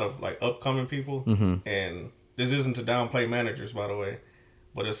see a lot of like upcoming people, and this isn't to downplay managers, by the way,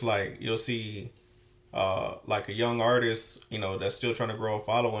 but it's like you'll see like a young artist, that's still trying to grow a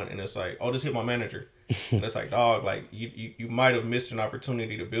following, and it's like, oh, just hit my manager. And it's like, dog, like you might have missed an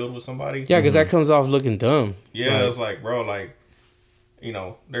opportunity to build with somebody. Yeah, because that comes off looking dumb. Yeah, it's like, bro, like,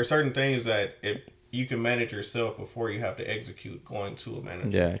 there are certain things that if you can manage yourself before you have to execute going to a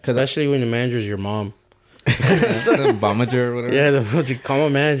manager. Yeah, especially when the manager's your mom. The bombager or whatever. Yeah, call my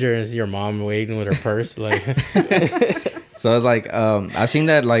manager and it's your mom waiting with her purse. Like, so it's like I've seen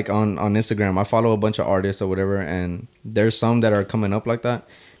that like on Instagram. I follow a bunch of artists or whatever, and there's some that are coming up like that.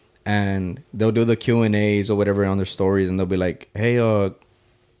 And they'll do the Q&As or whatever on their stories, and they'll be like, "Hey,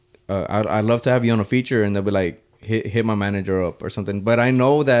 I'd love to have you on a feature," and they'll be like, "Hit my manager up or something." But I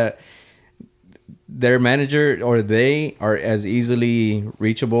know that their manager or they are as easily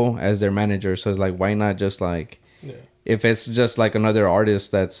reachable as their manager, so it's like, why not just like, if it's just like another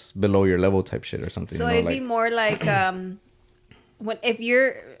artist that's below your level type shit or something. So it'd be more like if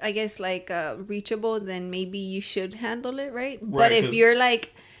you're, I guess, like reachable, then maybe you should handle it, right? But if you're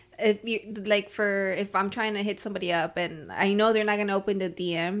like if I'm trying to hit somebody up and I know they're not gonna open the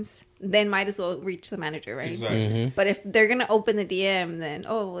DMs, then might as well reach the manager, right? Exactly. But if they're gonna open the DM, then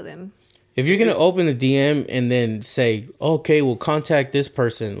if you're gonna open the DM and then say, okay, we'll contact this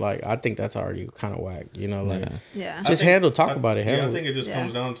person, like I think that's already kind of whack, you know, like yeah. just talk about it. I think it just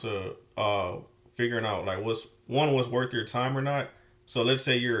comes down to figuring out like what's worth your time or not. So let's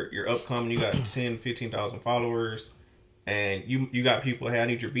say you're upcoming, you got 10, 15,000 followers, and you got people, hey, I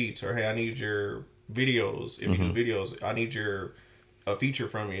need your beats, or hey, I need your videos. If you do videos, I need a feature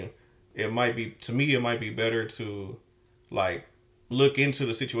from you. It might be better to like look into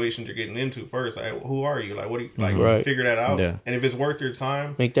the situations you're getting into first. Like, who are you? Like, what do you like? Figure that out. Yeah. And if it's worth your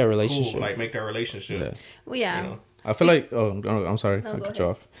time, make that relationship. Cool, like make that relationship. Yeah. Well, yeah. You know? I feel like I'm sorry, I cut you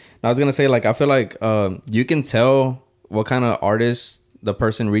off. I was gonna say like I feel like you can tell what kind of artist the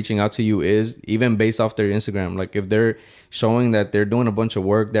person reaching out to you is even based off their Instagram. Like if they're showing that they're doing a bunch of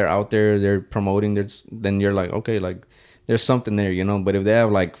work, they're out there, they're promoting, then you're like, okay, like there's something there, you know. But if they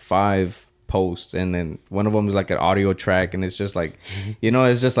have like 5 posts and then one of them is like an audio track and it's just like, you know,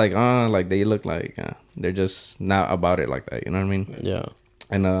 it's just like, like they look like they're just not about it like that, you know what I mean? Yeah.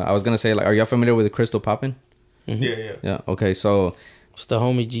 And I was gonna say, like, are y'all familiar with Crystal Poppin? Yeah. Okay, so it's the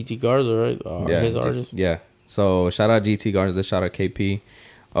homie GT Garza, right? His artist. Yeah. So shout out GT Garza, shout out KP.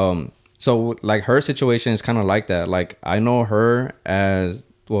 So like her situation is kind of like that. Like I know her as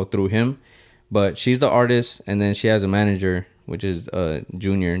well through him, but she's the artist, and then she has a manager, which is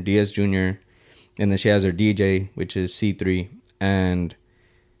Junior, DS Junior, and then she has her DJ, which is C3. And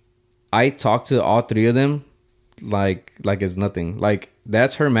I talked to all 3 of them like it's nothing. Like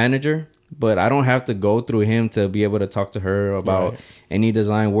that's her manager, but I don't have to go through him to be able to talk to her about any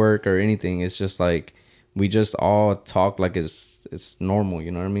design work or anything. It's just like we just all talk like it's normal,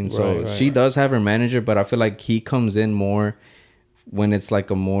 you know what I mean? So she does have her manager, but I feel like he comes in more when it's like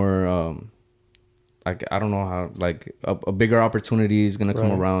a more like I don't know how, like a bigger opportunity is gonna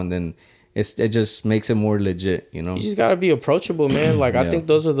come around, then it just makes it more legit, you know. You just gotta be approachable, man. Like I think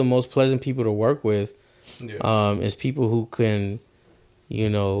those are the most pleasant people to work with. Is people who can, you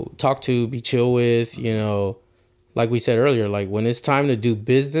know, talk to, be chill with, you know. Like we said earlier, like when it's time to do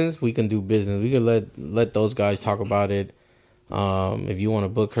business, we can do business. We can let those guys talk about it. If you want to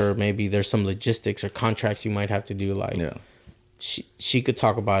book her, maybe there's some logistics or contracts you might have to do. Like she could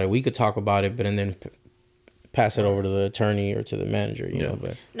talk about it, we could talk about it, but and then pass it over to the attorney or to the manager, you know.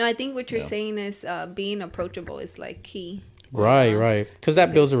 But no, I think what you're saying is being approachable is like key. Right, because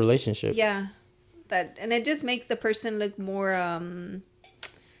that builds a relationship. Yeah, and it just makes the person look more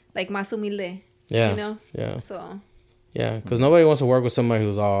like más humilde. Yeah. You know? Yeah. So. Yeah, because nobody wants to work with somebody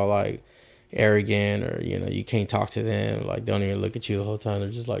who's all like arrogant, or, you know, you can't talk to them. Like, don't even look at you the whole time. They're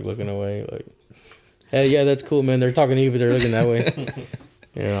just like looking away. Like, hey, yeah, that's cool, man. They're talking to you, but they're looking that way.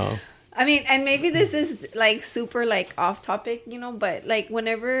 You know? I mean, and maybe this is like super like off topic, you know, but like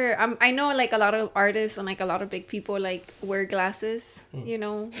whenever I know like a lot of artists and like a lot of big people like wear glasses, you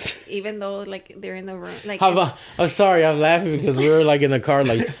know, even though like they're in the room. Like, I'm sorry, I'm laughing because we were like in the car,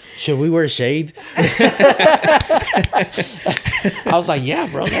 like, should we wear shades? I was like, yeah,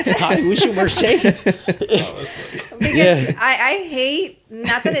 bro, that's tight. We should wear shades. Because I hate,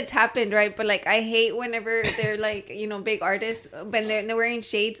 not that it's happened, right? But like I hate whenever they're like, you know, big artists when they're wearing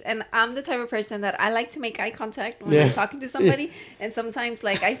shades. And I'm the type of person that I like to make eye contact when I'm talking to somebody. And sometimes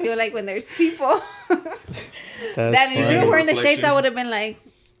like I feel like when there's people that if you were wearing the shades, I would have been like,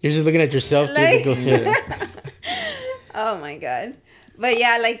 you're just looking at yourself. Like, oh my God. But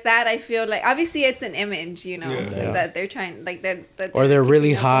yeah, like that, I feel like obviously it's an image, you know, that they're trying, like that or they're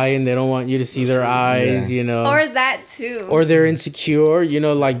really high and they don't want you to see their eyes, you know, or that too, or they're insecure, you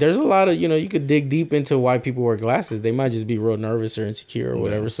know, like there's a lot of, you know, you could dig deep into why people wear glasses. They might just be real nervous or insecure or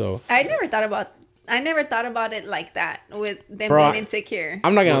whatever. So I never thought about it like that with them being insecure.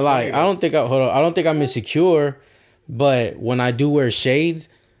 I'm not gonna lie, I don't think I'm insecure, but when I do wear shades,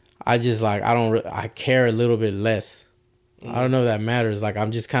 I just like I care a little bit less. I don't know if that matters. Like,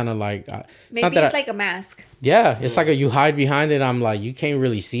 I'm just kind of like... Maybe it's like a mask. Yeah. It's like you hide behind it. I'm like, you can't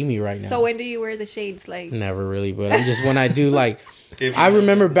really see me right now. So when do you wear the shades? Like never really. But I'm just... When I do, like... I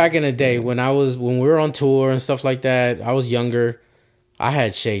remember back in the day when we were on tour and stuff like that. I was younger. I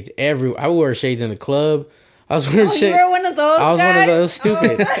had shades I would wear shades in the club. I was wearing shades. You were one of those I was guys? one of those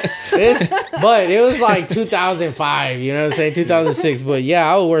stupid. But it was like 2005, you know what I'm saying? 2006. But yeah,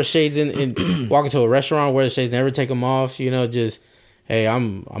 I would wear shades and walk into a restaurant, wear the shades, never take them off, you know, just, hey,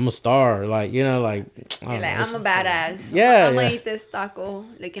 I'm a star. Like, you know, like... I'm a badass. Yeah. I'm going to eat this taco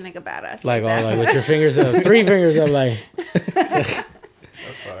looking like a badass. Like with your fingers up, 3 fingers up, like...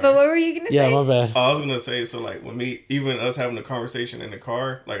 That's fine. But what were you gonna say? Yeah, my bad. I was gonna say, so like when me, even us having a conversation in the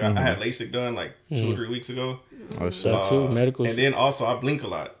car, like I had LASIK done like 2 or 3 weeks ago. Oh shit. That too, medical. And then also I blink a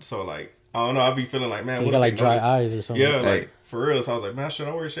lot, so like I don't know, I be feeling like, man, You what got if like they dry notice? eyes or something. Yeah, like for real. So I was like, man, should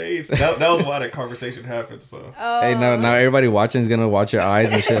I wear shades? That was why that conversation happened. So Hey, now everybody watching is gonna watch your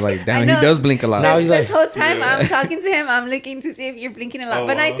eyes and shit. Like, damn, he does blink a lot. Now he's This like, whole time I'm talking to him, I'm looking to see if you're blinking a lot,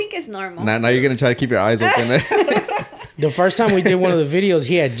 but I think it's normal. Now you're gonna try to keep your eyes open. the first time we did one of the videos,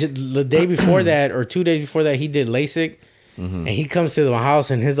 he had the day before that or 2 days before that, he did LASIK. And he comes to my house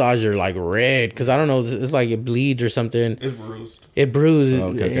and his eyes are like red because I don't know, it's like it bleeds or something. it's bruised. It bruised,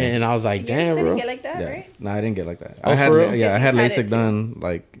 okay. and I was like, You "Damn, didn't bro." get like that, right? No, I didn't get like that. Oh, I had for real? yeah, I had Because he's had LASIK it too. done.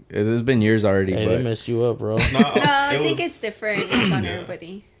 Like it's been years already. Hey, but they messed you up, bro. No, No, I think was- it's different on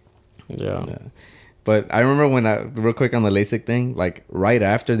everybody. Yeah. Yeah. But I remember when real quick on the LASIK thing, like right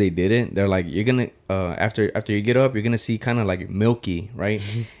after they did it, they're like, you're gonna after you get up, you're gonna see kind of like milky, right?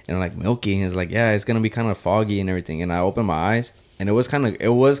 And like milky, and it's like, yeah, it's gonna be kind of foggy and everything. And I opened my eyes, and it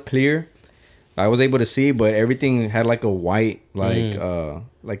was clear. I was able to see, but everything had like a white,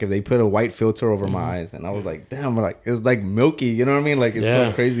 like if they put a white filter over my eyes, and I was like, damn, like it's like milky, you know what I mean? Like it's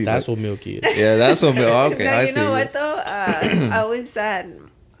so crazy. That's like, what milky is. Yeah, that's what. Okay, Now, I you see. know what though? I was at,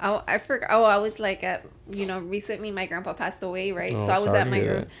 I forgot. Oh, I was like at, recently my grandpa passed away, right? Oh, so I was sorry at to my hear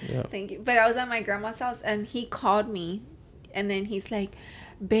grandma. that. Yeah. Thank you. But I was at my grandma's house, and he called me, and then he's like,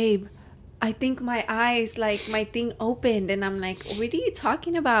 "Babe, I think my eyes, like my thing opened," and I'm like, "What are you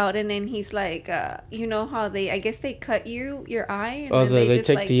talking about?" And then he's like, "You know how I guess they cut your eye." And Oh, then they just,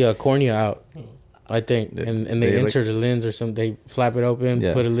 take like, the cornea out, I think, They- and they, they like- insert a lens or something. They flap it open,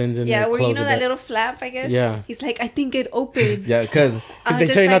 Yeah. put a lens in yeah, there, where close you know it that back. little flap, I guess. Yeah. He's like, "I think it opened." Yeah, because Because they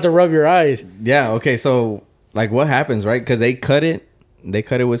tell you not to rub your eyes. yeah, okay, so like what happens, right? Because they cut it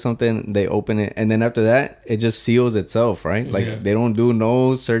with something, they open it, and then after that, it just seals itself, right? Like they don't do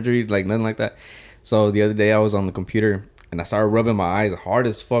no surgery, like nothing like that. So the other day I was on the computer and I started rubbing my eyes hard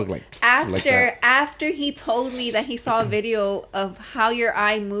as fuck, like like that. After he told me that he saw a video of how your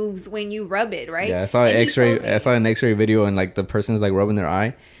eye moves when you rub it, right? Yeah, I saw an And he X-ray. told me- I saw an X-ray video, and like the person's like rubbing their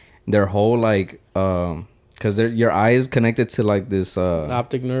eye, their whole like because your eye is connected to like this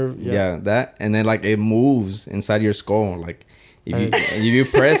Optic nerve. yeah, that, and then like it moves inside your skull, like if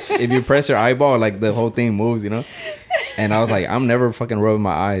you press your eyeball, like the whole thing moves, you know. And I was like, I'm never fucking rubbing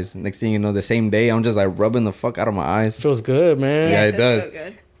my eyes. Next thing you know, the same day, I'm just like rubbing the fuck out of my eyes. Feels good, man. Yeah, it does. feel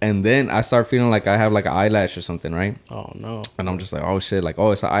good. And then I start feeling like I have like an eyelash or something, right? Oh no. And I'm just like, oh shit, like,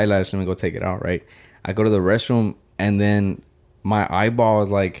 oh, it's an eyelash. Let me go take it out, right? I go to the restroom, and then my eyeball is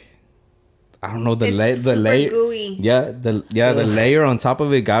like, I don't know, the It's super layer, gooey. yeah, the layer on top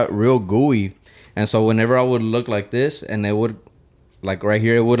of it got real gooey, and so whenever I would look like this, and it would, like right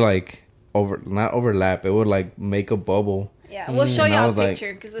here, it would like not overlap, it would like make a bubble. Yeah, we'll show And I y'all a was like,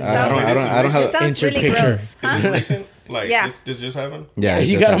 picture because it I don't have. it sounds Insert really picture. gross. Is Huh? this recent? Like Yeah. this just happened? Yeah, You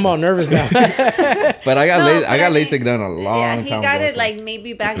it's got just them all nervous now. But I got No, I but got I mean- LASIK done a long Yeah, he time got ago, it so- like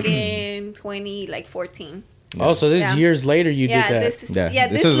maybe back in 2014. Oh, so this Yeah. is years later you Yeah, did that. this is Yeah,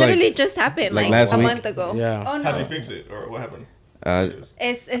 this this was, like- literally just happened like like last a week. month ago. Yeah. Oh How'd you no, fix it, or what happened?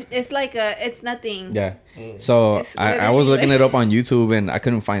 it's like it's nothing. Yeah. So It's I was literally looking like- it up on YouTube and I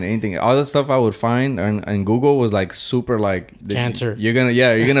couldn't find anything. All the stuff I would find on Google was like super like Cancer. You're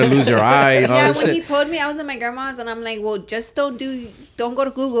gonna lose your eye and all Yeah, this when he shit. told me I was at my grandma's and I'm like, well, just don't go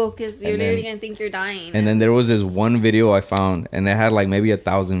to Google because you're And then- literally gonna think you're dying. And then there was this one video I found and it had like maybe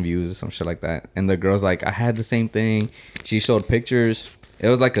 1,000 views or some shit like that. And the girl's like, I had the same thing. She showed pictures. It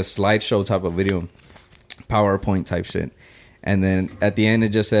was like a slideshow type of video, PowerPoint type shit. And then at the end it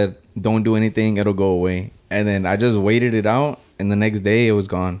just said, don't do anything, it'll go away. And then I just waited it out and the next day it was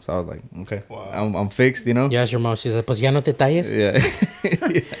gone. So I was like, okay, Wow. I'm fixed, you know? Yeah, your mom. She said, "Pues ya no te talles." Yeah.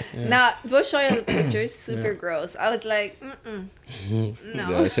 Now we'll show you the pictures. Super gross. I was like, no.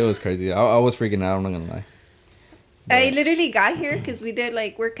 Yeah, that shit was crazy. I was freaking out, I'm not gonna lie. I literally got here because we did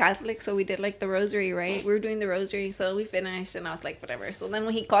like, we're Catholic, so we did like the rosary, right? We were doing the rosary, so we finished, and I was like, whatever. So then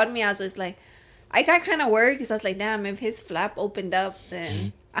when he called me, I was just like, I got kind of worried because I was like, damn, if his flap opened up,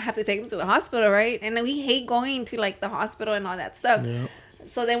 then I have to take him to the hospital, right? And then we hate going to like the hospital and all that stuff. Yeah.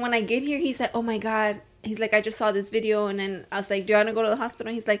 So then when I get here, he's like, oh my God. He's like, I just saw this video. And then I was like, do you want to go to the hospital?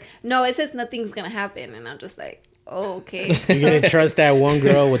 And he's like, no, it says nothing's going to happen. And I'm just like, oh, okay. You're gonna trust that one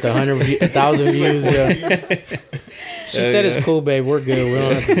girl with 1,000 views. Yeah. She said it's cool, babe. We're good. We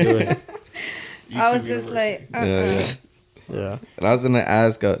don't have to do it. I was YouTube just University. like, Yeah. Yeah. And I was gonna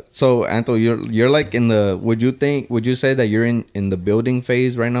ask, so Anto, you're like in the, would you say that you're in the building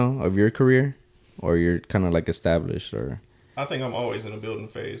phase right now of your career, or you're kind of like established, or? I think I'm always in the building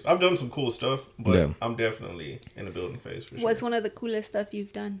phase. I've done some cool stuff, but I'm definitely in the building phase for sure. What's one of the coolest stuff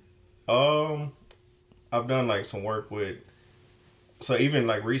you've done? I've done like some work with. So even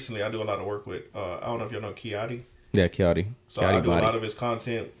like recently, I do a lot of work with. I don't know if y'all know Kiati. Yeah, Kiati. So I do a lot of his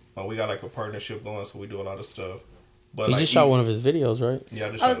content. We got like a partnership going, so we do a lot of stuff. But you like, just shot one of his videos, right?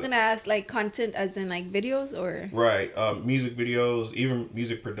 Yeah, I was gonna ask like content as in like videos or right, music videos, even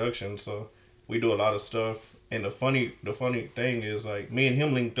music production. So we do a lot of stuff. And the funny thing is like me and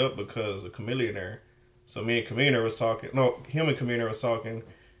him linked up because of Chameleonaire. So me and Chameleonaire was talking. No, him and Chameleonaire was talking,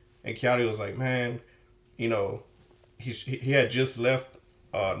 and Kiati was like, "Man, you know, he had just left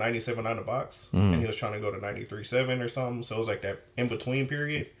 97.9 The Box, and he was trying to go to 93.7 or something. So it was like that in between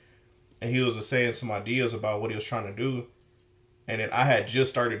period." And he was just saying some ideas about what he was trying to do. And then I had just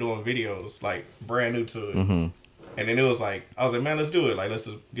started doing videos, like, brand new to it. Mm-hmm. And then it was like, I was like, man, let's do it. Like, let's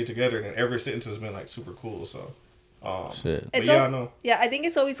just get together. And then every sentence has been, like, super cool. So, shit. But yeah, I know. Yeah, I think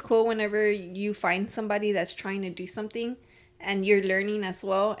it's always cool whenever you find somebody that's trying to do something and you're learning as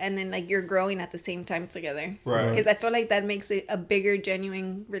well. And then, like, you're growing at the same time together. Right. Because I feel like that makes it a bigger,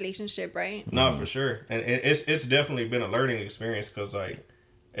 genuine relationship, right? No, for sure. And it's definitely been a learning experience because, like,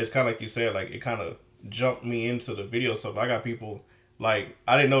 it's kind of like you said, like, it kind of jumped me into the video stuff. I got people, like,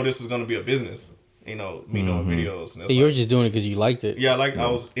 I didn't know this was going to be a business, you know, me doing videos. And You were just doing it because you liked it. Yeah, like, I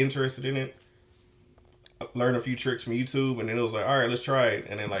was interested in it. Learned a few tricks from YouTube, and then it was like, all right, let's try it.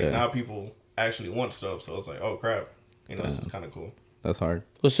 And then, like, now people actually want stuff. So it's like, oh, crap. You know, this is kind of cool. That's hard.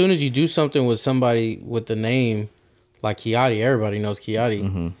 Well, as soon as you do something with somebody with the name, like Kiati, everybody knows Kiati.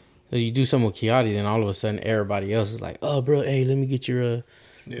 Mm-hmm. So you do something with Kiati, then all of a sudden everybody else is like, oh, bro, hey, let me get your...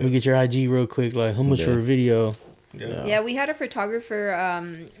 Let me get your IG real quick. Like, how much for a video? Yeah, we had a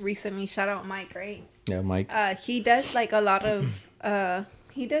photographer recently. Shout out Mike, right? Yeah, Mike. He does like a lot of.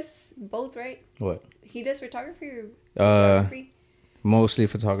 He does both, right? What? He does photography or photography? Mostly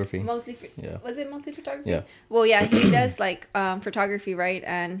photography. Yeah. Was it mostly photography? Yeah. Well, yeah, he does like photography, right?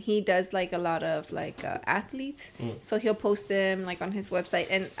 And he does like a lot of like athletes. So he'll post them like on his website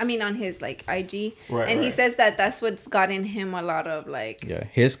and I mean on his like IG. Right. And he says that that's what's gotten him a lot of like. Yeah,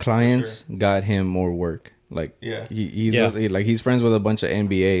 his clients got him more work. Like he's friends with a bunch of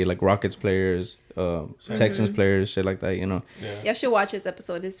NBA like Rockets players, Texans players, shit like that. You know. Yeah. You should watch his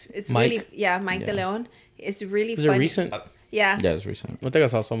episode. It's Mike? Really Mike De Leon. It's really funny. Is it recent? Yeah. Yeah, it's recent. I think I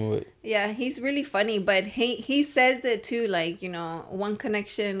saw some of it. Yeah, he's really funny, but he says it too, like, you know, one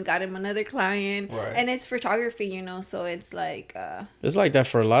connection got him another client. Right. And it's photography, you know, so it's like... It's like that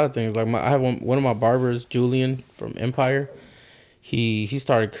for a lot of things. Like, I have one of my barbers, Julian from Empire. He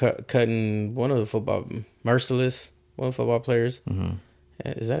started cutting one of the football... Merciless, one of the football players. Mm-hmm.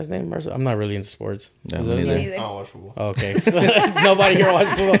 Is that his name? Mercer? I'm not really into sports. Yeah, me neither. I don't watch football. Oh, okay. Nobody here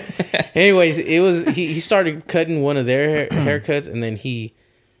watches football. Anyways, it was he started cutting one of their haircuts, and then he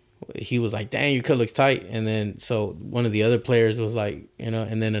was like, "Dang, your cut looks tight." And then so one of the other players was like, you know,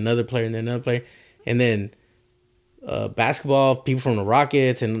 and then another player, and then another player, and then basketball people from the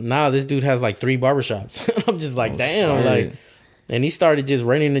Rockets, and now this dude has like 3 barbershops. I'm just like, damn, like, and he started just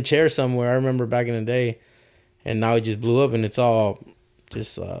renting a chair somewhere. I remember back in the day, and now it just blew up, and it's all.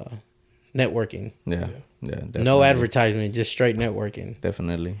 Just networking. Yeah, definitely. No advertisement, just straight networking.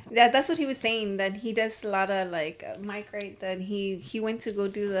 Definitely. Yeah, that's what he was saying. That he does a lot of like Mike, right? That he went to go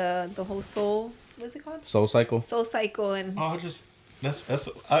do the whole soul. What's it called? Soul Cycle. Soul Cycle and. Oh, that's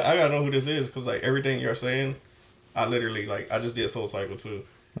I gotta know who this is because like everything you're saying, I literally like I just did Soul Cycle too.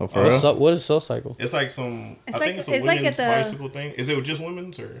 Oh, for real? What is Soul Cycle? It's like some. I think it's a women's bicycle thing. Is it just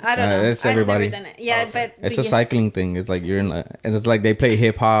women's or? I don't know. It's everybody. I've never done it. Yeah, but it's a cycling thing. It's like you're in, and it's like they play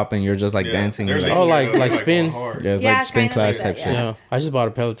hip hop and you're just like dancing. Like spin. Yeah, it's like spin class type shit. Yeah, I just bought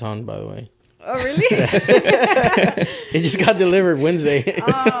a Peloton, by the way. Oh really? It just got delivered Wednesday.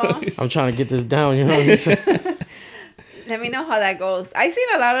 Oh. I'm trying to get this down. You know what I mean? Let me know how that goes. I've seen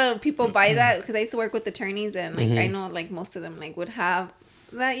a lot of people buy that because I used to work with attorneys and like I know like most of them like would have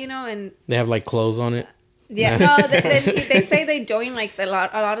that, you know, and they have like clothes on it. Yeah, no, they say they join like a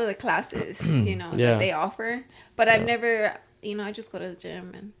lot of the classes, you know, that they offer. But I've never, you know, I just go to the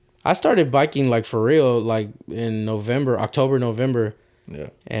gym and. I started biking like for real, like in October, November.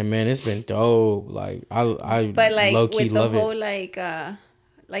 Yeah. And man, it's been dope. Like I but like low key with the love whole it.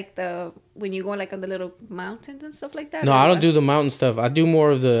 like the when you go like on the little mountains and stuff like that. No, I don't do the mountain stuff. I do more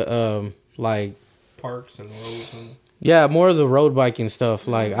of the like parks and roads and. Yeah, more of the road biking stuff.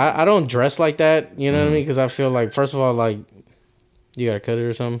 Like, I don't dress like that, you know what I mean? Because I feel like, first of all, like, you got to cut it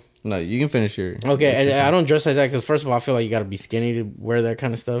or something? No, you can finish your... Okay, I don't dress like that because, first of all, I feel like you got to be skinny to wear that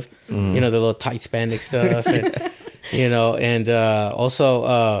kind of stuff. You know, the little tight spandex stuff. And, you know, and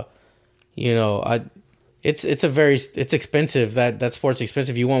also, you know, it's expensive. That sport's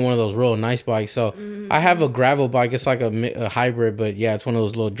expensive. You want one of those real nice bikes. So I have a gravel bike. It's like a hybrid, but yeah, it's one of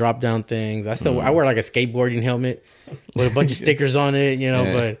those little drop down things. I wear like a skateboarding helmet with a bunch of stickers on it, you know.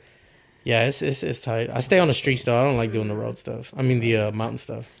 But yeah, it's tight. I stay on the streets though. I don't like doing the road stuff. I mean the mountain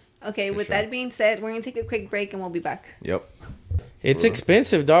stuff. Okay, with that being said, we're gonna take a quick break and we'll be back. Yep. It's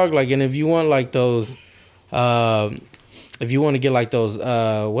expensive, dog. Like, and if you want like those, if you want to get like those,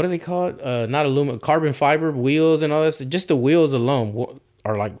 what do they call it? Not aluminum, carbon fiber wheels and all that. Just the wheels alone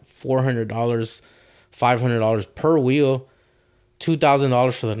are like $400, $500 per wheel,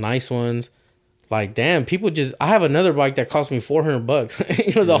 $2,000 for the nice ones. Like, damn, people just. I have another bike that cost me $400.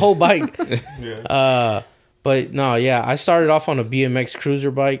 You know, the whole bike. Yeah. But no, yeah, I started off on a BMX cruiser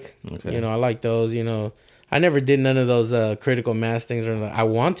bike. Okay. You know, I like those. You know, I never did none of those critical mass things, or I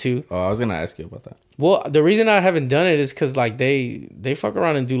want to. Oh, I was gonna ask you about that. Well, the reason I haven't done it is because like they fuck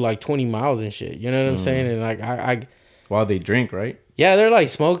around and do like 20 miles and shit. You know what I'm saying? And like I while they drink, right? Yeah, they're like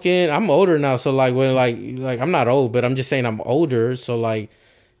smoking. I'm older now, so like when like I'm not old, but I'm just saying I'm older. So like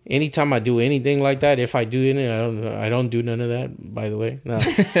anytime I do anything like that, if I do it, I don't do none of that. By the way, no.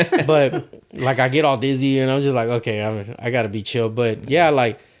 But like I get all dizzy and I'm just like, okay, I gotta be chill. But yeah,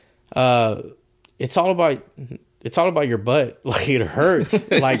 like it's all about your butt. Like it hurts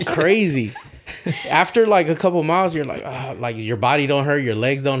like crazy. After like a couple miles, you're like your body don't hurt, your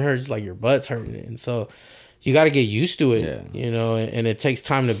legs don't hurt, it's like your butt's hurting. And so you got to get used to it, you know, and it takes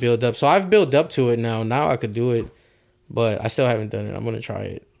time to build up. So I've built up to it now. Now I could do it, but I still haven't done it. I'm going to try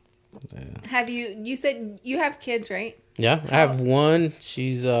it. Yeah. Have you said you have kids, right? Yeah, I have one.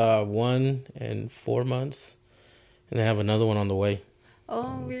 She's 1 and 4 months. And then I have another one on the way.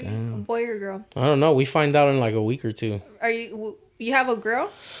 Oh, really? A boy or girl? I don't know. We find out in like a week or two. Are you have a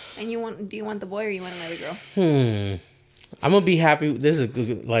girl, and do you want the boy or you want another girl? I'm gonna be happy. This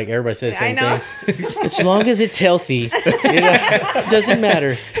is like everybody says. Same I know. Thing. As long as it's healthy, you know, it doesn't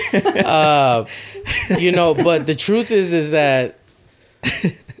matter. You know, but the truth is that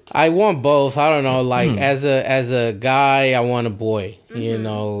I want both. I don't know. Like as a guy, I want a boy. You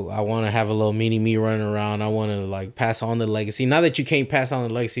know, I want to have a little mini me running around. I want to like pass on the legacy. Not that you can't pass on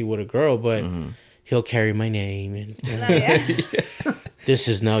the legacy with a girl, but he'll carry my name and this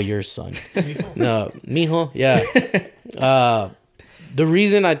is now your son. No, mijo. Yeah. The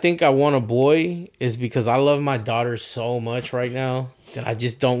reason I think I want a boy is because I love my daughter so much right now that I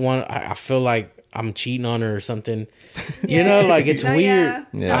just don't want. I feel like I'm cheating on her or something. You know, like it's weird. Yeah.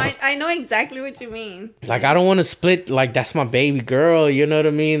 No, I know exactly what you mean. Like I don't want to split. Like that's my baby girl. You know what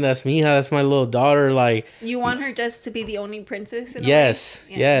I mean? That's mija. That's my little daughter. Like you want her just to be the only princess. Yes.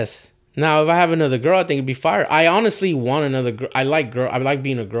 Yes. Now, if I have another girl, I think it'd be fire. I honestly want another girl. I like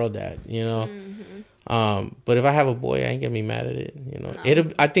being a girl dad, you know. But if I have a boy, I ain't gonna be mad at it, you know.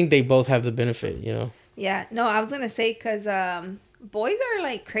 No. I think they both have the benefit, you know. Yeah. No, I was gonna say because boys are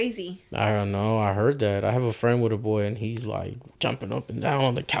like crazy. I don't know. I heard that. I have a friend with a boy, and he's like jumping up and down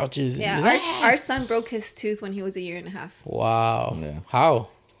on the couches. Yeah. Our son broke his tooth when he was 1.5 years. Wow. Yeah. How?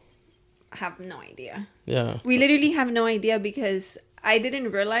 I have no idea. Yeah. We literally have no idea because I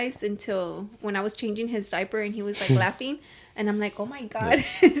didn't realize until when I was changing his diaper and he was like laughing and I'm like, oh my God,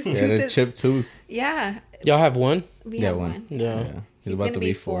 his tooth is chipped tooth. Yeah. Y'all have one? We have one. Yeah. He's about to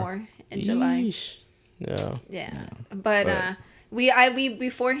be 4 in July. Yeah. Yeah. But we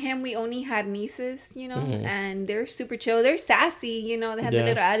before him we only had nieces, you know, and they're super chill. They're sassy, you know, they have the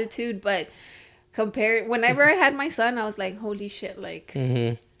little attitude, but whenever I had my son, I was like, holy shit, like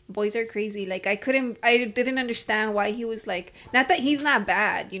boys are crazy. Like I didn't understand why he was like, not that he's not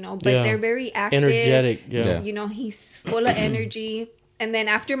bad, you know, but they're very active, energetic. You know, he's full of energy. And then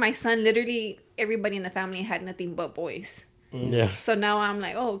after my son, literally everybody in the family had nothing but boys. Yeah. So now I'm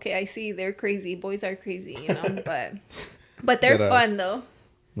like, oh, okay, I see they're crazy. Boys are crazy, you know, but they're fun though.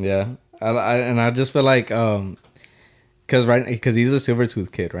 Yeah. I just feel like because he's a silver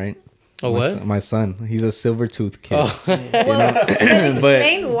tooth kid, right? Oh, what? My son, he's a silver tooth kid. Oh.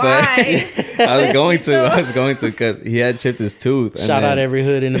 Explain why. I was going to because he had chipped his tooth. Shout out every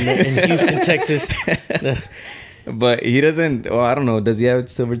hood in Houston, Texas. But he doesn't. Well, I don't know. Does he have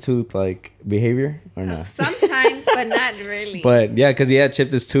silver tooth like behavior or not? Sometimes, but not really. But yeah, because he had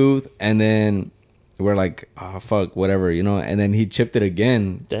chipped his tooth, and then we're like, oh fuck, whatever, you know. And then he chipped it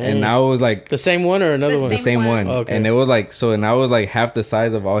again, and now it was like the same one or another one. The same one. Oh, okay. And it was like and I was like half the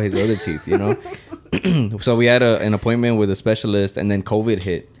size of all his other teeth, you know. So we had an appointment with a specialist, and then COVID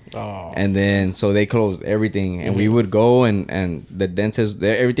hit. Oh. And then so they closed everything, and we would go and the dentist,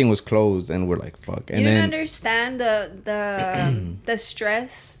 everything was closed, and we're like, fuck. And you didn't understand the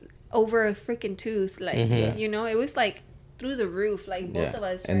stress over a freaking tooth, like you know, it was like through the roof, like both of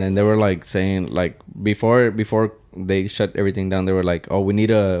us. And right? then they were like saying like before they shut everything down, they were like, oh, we need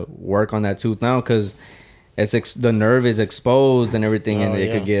to work on that tooth now because it's the nerve is exposed and everything, and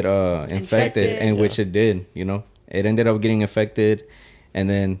it could get infected, and which it did. You know, it ended up getting infected, and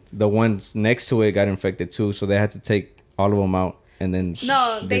then the ones next to it got infected too, so they had to take all of them out. And then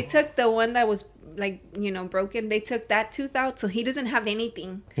they took the one that was like, you know, broken. They took that tooth out, so he doesn't have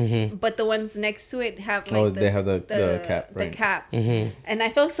anything. But the ones next to it have like they have the cap, right? The cap. And I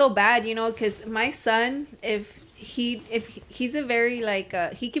felt so bad, you know, because my son, if he's a very like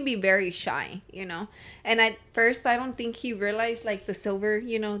he can be very shy, you know. And at first I don't think he realized like the silver,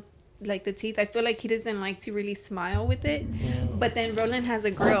 you know, like the teeth. I feel like he doesn't like to really smile with it. But then Roland has a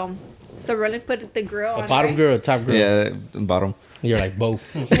grill, so Roland put the grill on bottom grill, top grill. Yeah, bottom. You're like both.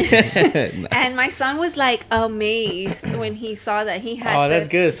 And my son was like amazed when he saw that he had. Oh, that's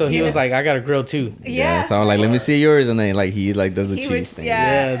good. So he was like, I got a grill too. Yeah. So I'm like, let me see yours, and then like he like does the He cheese would- thing.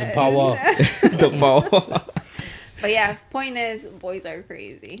 yeah. The paw wall. The ball. But yeah, point is, boys are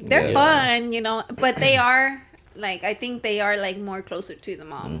crazy. They're Yeah. fun, you know, but they are like, I think they are like more closer to the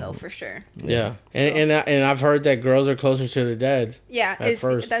mom though, for sure. Yeah, and I've heard that girls are closer to their dads. Yeah, At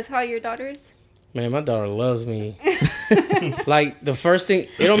first. that's how your daughter is? Man, my daughter loves me. Like the first thing,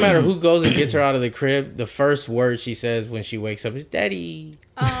 it don't matter who goes and gets her out of the crib. The first word she says when she wakes up is "Daddy."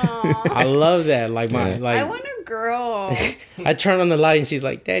 Oh, I love that. Like I like want a girl. I turn on the light and she's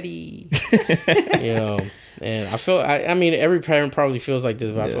like, "Daddy," you know. And I feel, I mean, every parent probably feels like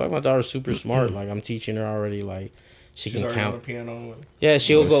this, but I feel like my daughter's super smart. Like I'm teaching her already. Like she She's can already on the count. piano. Yeah,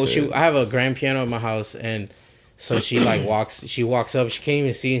 she'll go. shit. I have a grand piano at my house, and so she like walks. She walks up. She can't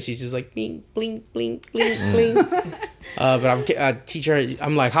even see, and she's just like bling, bling, bling, bling, bling. But I teach her.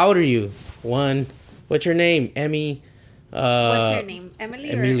 I'm like, how old are you? 1. What's your name? Emmy. What's her name? Emily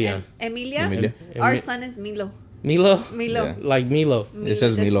Emilia. or Emilia? Emilia. Our son is Milo. Milo. Milo. Yeah. Like Milo. It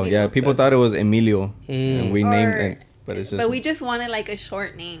says just Milo. Yeah, people thought it was Emilio, and we named Or- it, but it's just. But we just wanted like a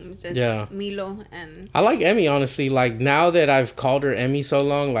short name, just Yeah. Milo and. I like Emmy, honestly. Like now that I've called her Emmy so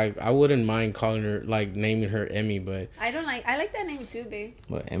long, like I wouldn't mind calling her, like naming her Emmy, but I like that name too, babe,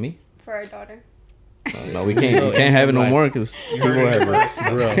 What, Emmy? for our daughter. No, we can't. We can't have it no more because people have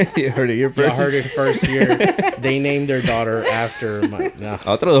bro, you heard it here y'all first. heard it first here. They named their daughter after my. Nah.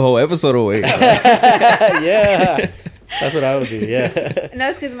 I'll throw the whole episode away. Yeah, that's what I would do. Yeah. No,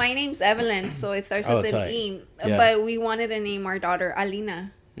 it's because my name's Evelyn, so it starts with an tight. E. Yeah. But we wanted to name our daughter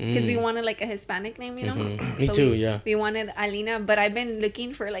Alina because we wanted like a Hispanic name, you know. Me too, yeah. We wanted Alina, but I've been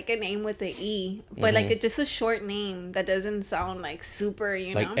looking for like a name with the E, but like just a short name that doesn't sound like super,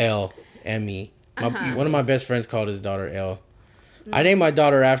 you Like know. L, Emmy. One of my best friends called his daughter L. I named my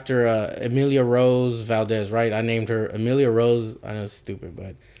daughter after Emilia Rose Valdez, right? I named her Emilia Rose. I know it's stupid,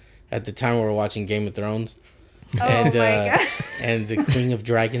 but at the time we were watching Game of Thrones. Oh And, my god. and the Queen of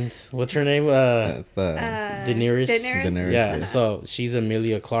Dragons. What's her name? That's, Daenerys. Daenerys. Yeah, so she's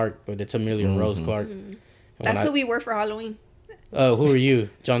Amelia Clark, but it's Amelia Rose Clark. That's who we were for Halloween. Who are you?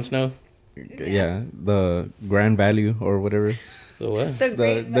 Jon Snow? yeah, the Grand Value or whatever. The what?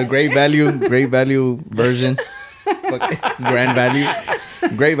 The The Great Value version.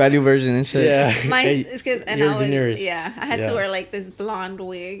 Grand Great Value version and shit. Yeah. My Hey, it's because and you're I was Daenerys. I had Yeah. to wear like this blonde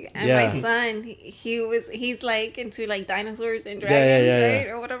wig, and Yeah. my son he's like into like dinosaurs and Yeah, dragons, yeah, right,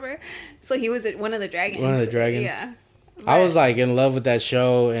 or whatever. So he was one of the dragons. One of the dragons. Yeah. I was like in love with that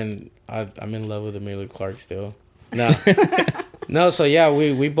show, and I'm in love with Amelia Clark still. No. No, so yeah,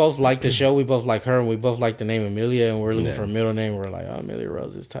 we both like the show. We both like her, and we both like the name Amelia, and we're looking for a middle name. We're like, oh, Amelia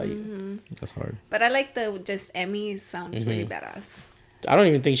Rose is tight. That's hard. But I like the just Emmy sounds pretty badass. I don't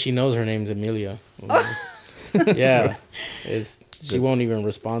even think she knows her name's Amelia. Yeah, she won't even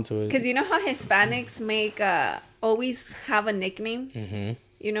respond to it. Because you know how Hispanics make always have a nickname.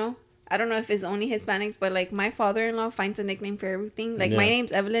 You know, I don't know if it's only Hispanics, but like my father-in-law finds a nickname for everything. Like my Yeah.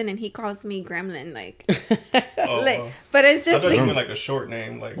 name's Evelyn, and he calls me Gremlin. Like, Oh, but it's I just thought you like, meant like a short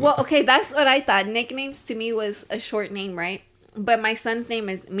name. Like, well, okay, that's what I thought. Nicknames to me was a short name, right? But my son's name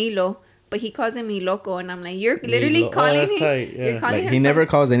is Milo, but he calls him Miloco, and I'm like, you're literally Milo. Oh, calling that's him. tight, yeah. You're calling Like him he never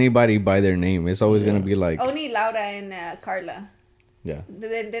calls anybody by their name. It's always gonna be like, only Laura and Carla. yeah.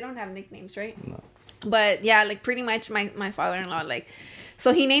 They don't have nicknames, right? No. But yeah, like pretty much my father-in-law, like,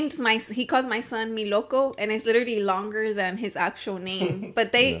 so he calls my son Miloco, and it's literally longer than his actual name.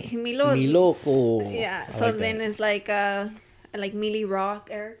 But Milo. Miloko. Yeah. I So like then that. it's like Millie Rock.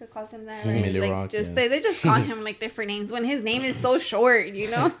 Erica calls him that, right? Millie like Rock, just yeah. they just call him like different names when his name is so short, you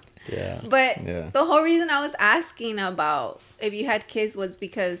know? Yeah. But Yeah. the whole reason I was asking about if you had kids was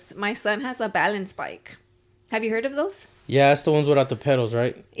because my son has a balance bike. Have you heard of those? Yeah, that's the ones without the pedals,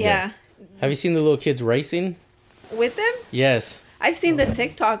 right? Yeah. Have you seen the little kids racing? with them? Yes. I've seen the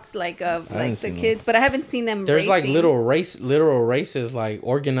TikToks like of like the kids, but I haven't seen them. There's like racing. literal races, like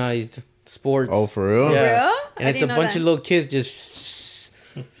organized sports. Oh, for real? Yeah. For real? And I it's a didn't know bunch that. of little kids just.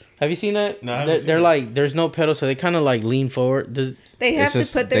 Have you seen that? No, I haven't seen they're it. like, there's no pedal, so they kind of like lean forward. They have It's to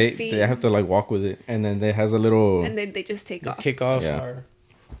just put their feet, They have to like walk with it, and then it has a little. and then they just take off. Kick off. Yeah.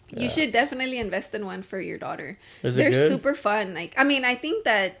 You should definitely invest in one for your daughter. Is it They're good? super fun. Like, I mean, I think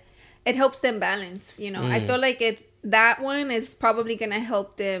that it helps them balance. You know, I feel like that one is probably gonna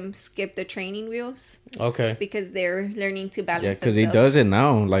help them skip the training wheels Okay. because they're learning to balance. Yeah, because he does it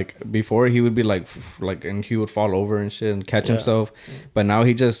now. Like before, he would be like, and he would fall over and shit and catch himself. But now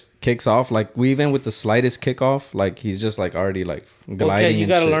he just kicks off. Like we even with the slightest kickoff, like he's just like already like gliding. Okay, you and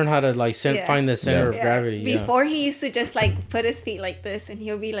got to shit. learn how to like find the center of Yeah. gravity. Yeah. Before he used to just like put his feet like this, and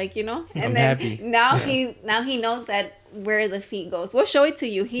he'll be like, you know, and I'm then happy. now he knows that where the feet goes. We'll show it to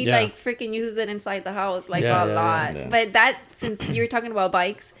you. He Yeah. like freaking uses it inside the house like Yeah, a yeah, lot. yeah. But that, since you're talking about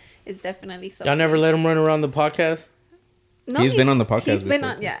bikes, is definitely so. Y'all never let him run around the podcast? No, He's been on the podcast He's been before,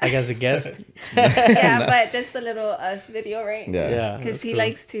 on, too. yeah, Like as a guest? yeah, but just a little us video, right? Yeah. Yeah. Because that's he cool.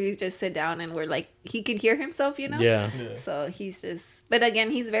 likes to just sit down and we're like, he could hear himself, you know. Yeah. So he's just, but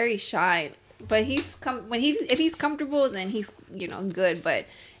again, he's very shy. But if he's comfortable, then he's good. But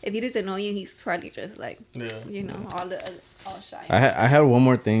if he doesn't know you, he's probably just like all shy. I had one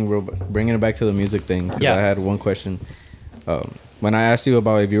more thing, bro. Bringing it back to the music thing. 'Cause Yeah. I had one question. When I asked you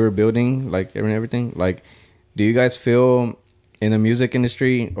about if you were building like everything, like, do you guys feel in the music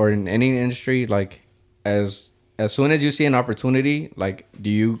industry or in any industry, like, as soon as you see an opportunity, like, do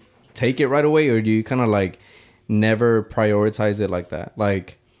you take it right away, or do you kind of like never prioritize it like that?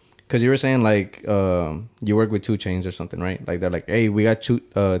 Like, because you were saying like you work with 2 Chainz or something, right? Like they're like, hey, we got 2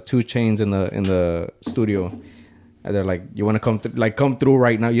 Chainz in the studio. And they're like, you want to come through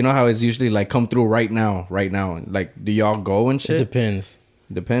right now? You know how it's usually like, come through right now. Like, do y'all go and It shit? depends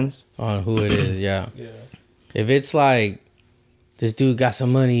Depends. on who it is. Yeah. Yeah. If it's like this dude got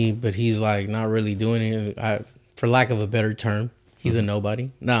some money, but he's like not really doing it, for lack of a better term, he's a nobody.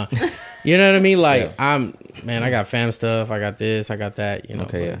 No, you know what I mean? Like I got fam stuff. I got this. I got that. You know.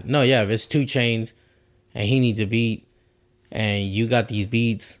 Okay, yeah. No, yeah. If it's 2 Chainz, and he needs a beat, and you got these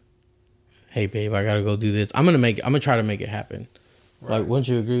beats, hey babe, I gotta go do this. I'm gonna try to make it happen. Right. Like, wouldn't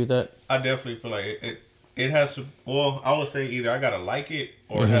you agree with that? I definitely feel like it has to. Well, I would say either I gotta like it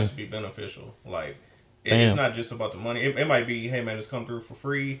or it has to be beneficial. Like it's not just about the money. It might be, hey man, just come through for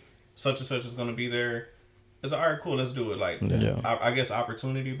free. Such and such is gonna be there. It's like, all right, cool, let's do it. Like I guess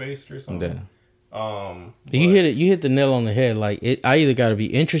opportunity based or something. Yeah. You hit the nail on the head. Like I either gotta be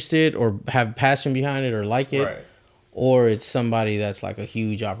interested or have passion behind it or like it, Right. or it's somebody that's like a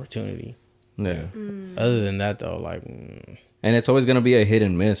huge opportunity. Yeah. Other than that, though, like, And it's always gonna be a hit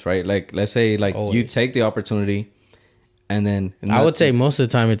and miss, right? Like, let's say like you Always. take the opportunity, and then I would say most of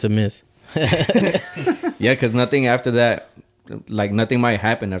the time it's a miss. yeah, because nothing after that, like nothing might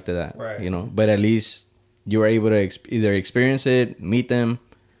happen after that, Right. You know. But at least you were able to either experience it, meet them,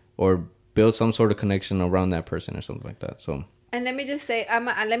 or build some sort of connection around that person or something like that. So. And let me just say,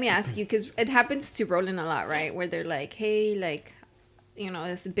 let me ask you, because it happens to Roland a lot, right? Where they're like, hey, like,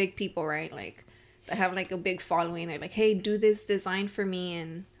 it's big people, right? Like, they have like a big following. They're like, hey, do this design for me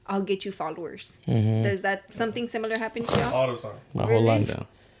and I'll get you followers. Does that something similar happen to y'all? All the time. My Really? whole life. Yeah.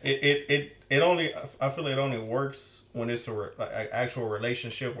 It only, I feel like it only works when it's like actual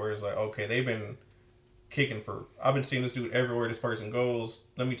relationship where it's like, okay, they've been kicking I've been seeing this dude everywhere this person goes.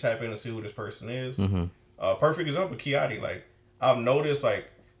 Let me tap in and see who this person is. Perfect example, Kiati. Like, I've noticed, like,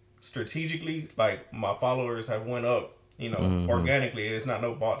 strategically, like, my followers have went up, organically. It's not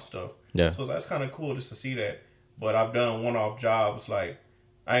no bought stuff. Yeah. So that's kind of cool just to see that. But I've done one-off jobs, like,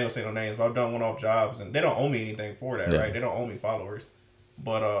 I ain't gonna say no names, but I've done one-off jobs, and they don't owe me anything for that, right? They don't owe me followers.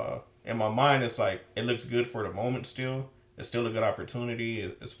 But in my mind, it's like, it looks good for the moment still. It's still a good opportunity.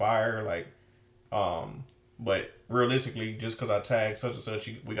 It's fire, like, but realistically, just because I tagged such and such,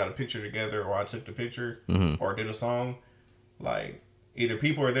 we got a picture together, or I took the picture, or did a song, like, either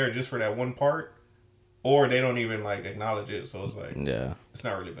people are there just for that one part, or they don't even, like, acknowledge it. So it's like, it's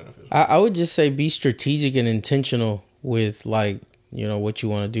not really beneficial. I would just say be strategic and intentional with, like, what you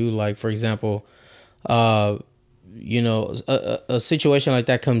want to do. Like, for example, a situation like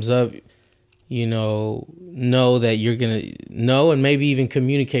that comes up, know that you're gonna know, and maybe even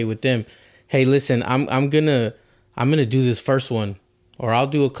communicate with them. Hey, listen, I'm gonna do this first one, or I'll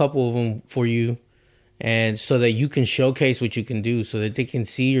do a couple of them for you, and so that you can showcase what you can do, so that they can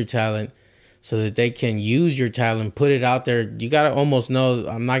see your talent, so that they can use your talent, put it out there. You gotta almost know,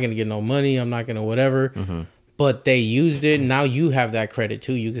 I'm not gonna get no money, I'm not gonna whatever, but they used it. Now you have that credit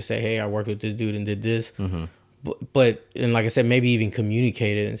too. You can say, hey, I worked with this dude and did this. but and like I said, maybe even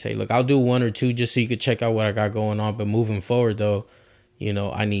communicate it and say, look, I'll do 1 or 2 just so you could check out what I got going on. But moving forward, though, you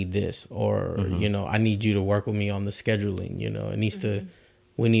know, I need this, or you know, I need you to work with me on the scheduling. You know, it needs to.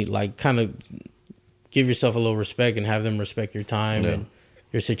 We need like kind of give yourself a little respect and have them respect your time and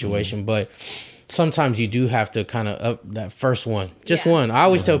your situation. But sometimes you do have to kind of up that first one, just one. I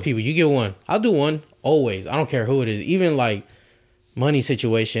always tell people, you get one. I'll do one always. I don't care who it is, even like money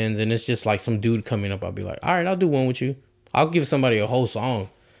situations, and it's just like some dude coming up. I'll be like, all right, I'll do one with you. I'll give somebody a whole song.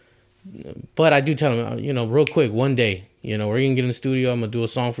 But I do tell them, you know, real quick, one day, you know, we're going to get in the studio. I'm going to do a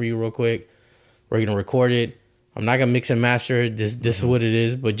song for you real quick. We're going to record it. I'm not going to mix and master it. This is what it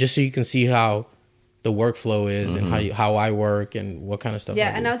is. But just so you can see how the workflow is and how I work and what kind of stuff.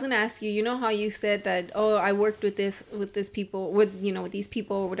 Yeah, and I was going to ask you, you know how you said that, oh, I worked with this people, with, you know, with these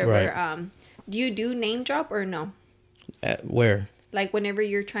people or whatever. Right. Do you do name drop or no? Where? Like whenever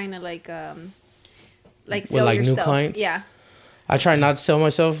you're trying to like sell with like yourself. New clients? Yeah. I try not to sell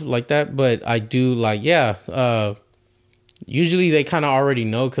myself like that, but I do like, usually they kind of already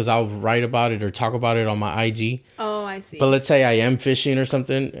know because I'll write about it or talk about it on my IG. Oh, I see. But let's say I am fishing or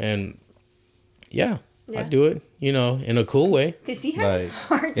something, and I do it, you know, in a cool way. Because he has Like, a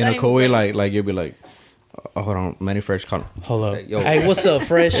hard in time. a cool way, like you'll be like, oh, hold on, Mannie Fresh call. Hold up. Like, yo. Hey, what's up,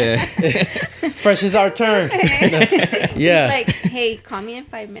 Fresh? Fresh, is our turn. Yeah. Like, hey, call me in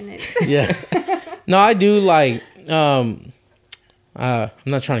 5 minutes. Yeah. No, I do like, I'm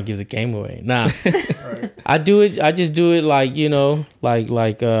not trying to give the game away. Nah. I do it. I just do it like, you know, I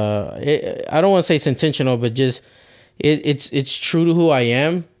don't want to say it's intentional, but just it's true to who I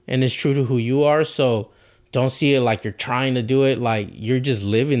am and it's true to who you are. So don't see it like you're trying to do it. Like you're just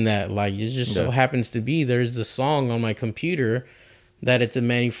living that. Like it just so happens to be there's a song on my computer that it's a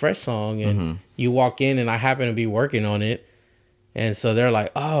Mannie Fresh song, and you walk in and I happen to be working on it. And so they're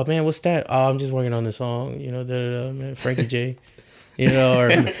like, oh man, what's that? Oh, I'm just working on the song, you know, man, Frankie J. You know, or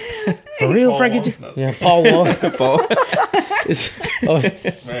for real, Paul Frankie J. Wall. Yeah, Paul Wall.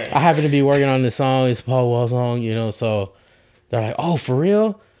 I happen to be working on this song. It's a Paul Wall song, you know. So they're like, "Oh, for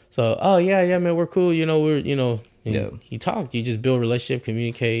real?" So, "Oh yeah, man, we're cool." You know, you talk, you just build relationship,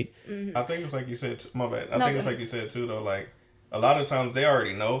 communicate. I think it's like you said. My bad. I think it's like you said too, though. Like a lot of times they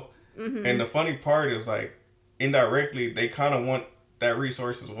already know, and the funny part is like indirectly they kind of want that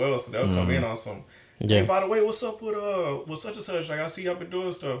resource as well, so they'll come in on some. Yeah. Hey, by the way, what's up with such and such? Like, I see y'all been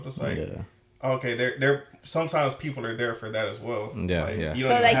doing stuff. It's like, okay, they're sometimes people are there for that as well. Yeah, like, yeah. You So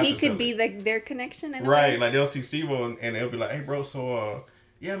don't even like have he to could sell be it. their connection in a Right. way? Like they'll see Steve-O and they'll be like, hey, bro, so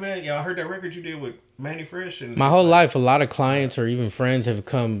yeah, man, I heard that record you did with Mannie Fresh. And My whole life, a lot of clients or even friends have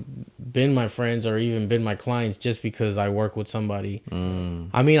been my friends or even been my clients just because I work with somebody.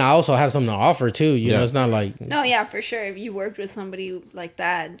 I mean, I also have something to offer too. You know, it's not like... No, yeah, for sure. If you worked with somebody like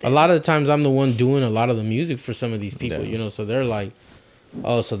that. A lot of the times I'm the one doing a lot of the music for some of these people, you know, so they're like,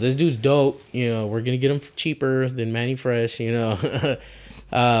 oh, so this dude's dope. You know, we're going to get him for cheaper than Mannie Fresh, you know.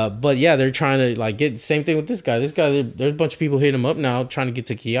 But yeah, they're trying to like get same thing with this guy. There's a bunch of people hitting him up now trying to get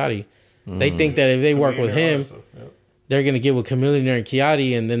to Kiati. They think that if they work with him, they're gonna get with Chameleon and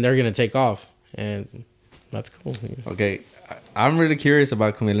Kiati, and then they're gonna take off, and that's cool. Okay, I'm really curious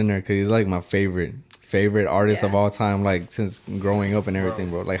about Chameleon because he's like my favorite artist of all time. Like since growing up and everything,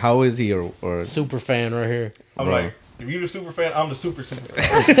 bro. Like how is he or super fan right here? I'm like, if you're the super fan, I'm the super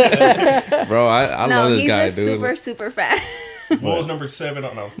fan. Bro, I love this guy, dude. No, he's super fan. What was number 7?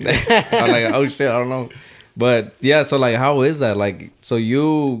 Oh, no, I was kidding. I'm like, oh shit, I don't know. But yeah, so like, how is that? Like, so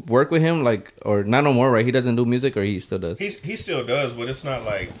you work with him, like, or not no more, right? He doesn't do music, or he still does. He still does, but it's not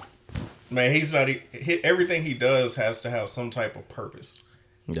like, man, he's not. Everything he does has to have some type of purpose.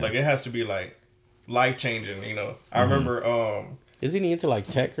 Yeah. Like it has to be like life changing. You know, I remember. Isn't he into like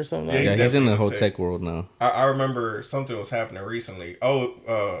tech or something? Yeah, Yeah, he's in the whole tech. tech world now. I remember something was happening recently.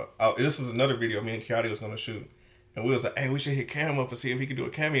 This is another video me and Kiati was gonna shoot, and we was like, hey, we should hit Cam up and see if he could do a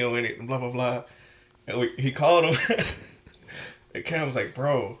cameo in it, and blah blah blah. And he called him, and Cam was like,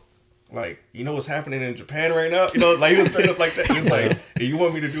 bro, like, you know what's happening in Japan right now? You know, like he was straight up like that. He was like, hey, you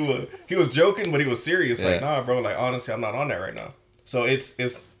want me to do he was joking, but he was serious. Yeah. Like, nah, bro, like honestly, I'm not on that right now. So it's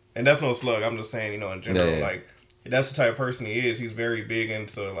and that's no slug. I'm just saying, you know, in general, like that's the type of person he is. He's very big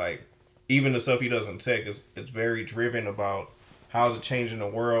into like even the stuff he does in tech it's very driven about how's it changing the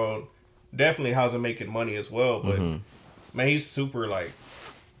world. Definitely how's it making money as well. But man, he's super like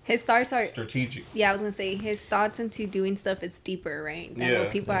His thoughts are strategic. Yeah, I was gonna say his thoughts into doing stuff is deeper, right? Than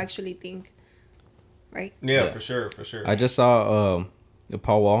what people actually think, right? Yeah, for sure. I just saw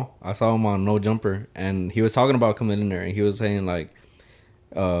Paul Wall. I saw him on No Jumper, and he was talking about Chameleon, and he was saying like,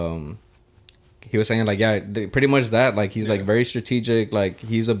 he was saying like, yeah, pretty much that. Like he's like very strategic. Like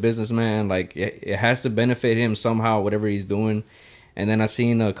he's a businessman. Like it has to benefit him somehow, whatever he's doing. And then I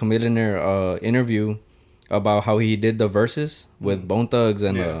seen a Chameleon interview about how he did the verses with Bone Thugs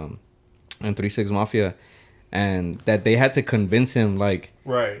and 3-6 Mafia. And that they had to convince him, like,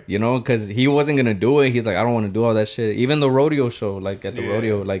 right, you know, because he wasn't gonna do it. He's like, I don't want to do all that shit. Even the rodeo show, like at the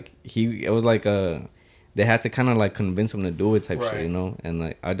rodeo, like it was like they had to kind of like convince him to do it type shit, you know. And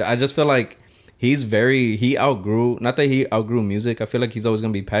like I just feel like he outgrew, not that he outgrew music. I feel like he's always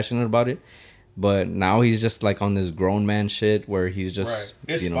gonna be passionate about it, but now he's just like on this grown man shit where he's just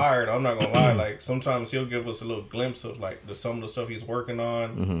It's fired. I'm not gonna lie. Like sometimes he'll give us a little glimpse of like some of the stuff he's working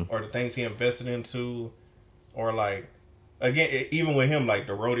on or the things he invested into. Or like, again, even with him, like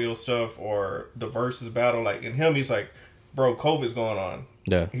the rodeo stuff or the versus battle, like in him, he's like, bro, COVID's going on.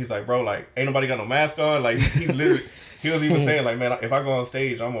 Yeah. He's like, bro, like, ain't nobody got no mask on. Like, he's literally, he was even saying, like, man, if I go on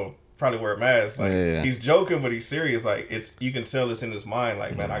stage, I'm gonna probably wear a mask. Like, he's joking, but he's serious. Like, you can tell it's in his mind.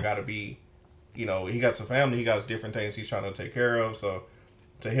 Like, man, I gotta be, you know, he got some family, he got different things he's trying to take care of. So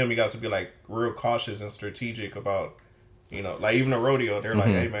to him, he got to be like real cautious and strategic about, you know, like even the rodeo. They're like,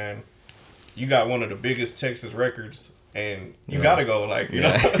 hey, man. You got one of the biggest Texas records, and you gotta go. Like you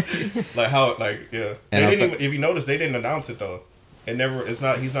know, like how, like They didn't even. If you notice, they didn't announce it though. It never. It's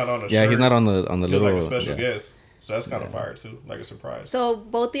not. He's not on the. Yeah, shirt. he's not on the He little. was like a special guest, so that's kind of fire too, like a surprise. So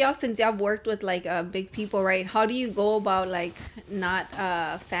both of y'all, since y'all worked with like big people, right? How do you go about like not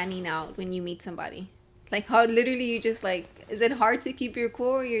fanning out when you meet somebody? Like how literally you just like. Is it hard to keep your cool,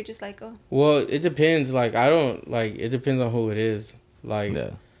 or you're just like, oh? Well, it depends. Like I don't like. It depends on who it is. Like. Yeah.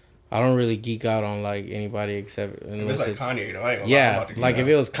 I don't really geek out on like anybody except unless it's like Kanye though. I ain't gonna lie about to like if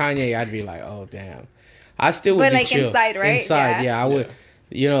it was Kanye, I'd be like, oh damn. I still would be like chill. inside, right? Inside, I would.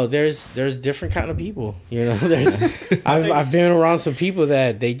 You know, there's different kind of people. You know, I've been around some people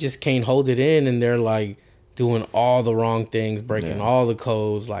that they just can't hold it in, and they're like doing all the wrong things, breaking all the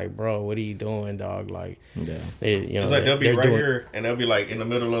codes. Like, bro, what are you doing, dog? Like, it's like they'll be right here, and they'll be like in the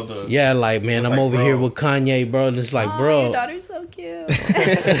middle of the. Yeah, like man, I'm like, over here with Kanye, bro. And it's like, bro, your daughter's so cute.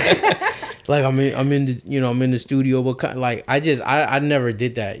 Like I'm in the studio with like I never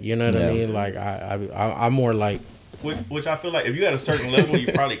did that. You know what I mean? Like I'm more like. Which I feel like if you at a certain level,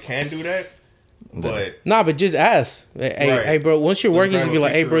 you probably can do that. But but just ask. Hey, bro. Once you're working, just be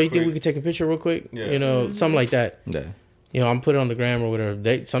like, hey, bro, you think we could take a picture real quick? Yeah. You know, something like that. Yeah. You know, I'm put it on the gram or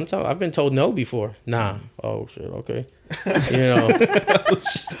whatever. Sometimes I've been told no before. Nah. Oh shit. Okay. You know.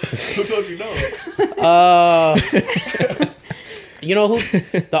 Who told you no? You know who?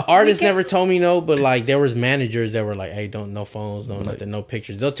 The artist never told me no, but like there was managers that were like, hey, no phones, no nothing, no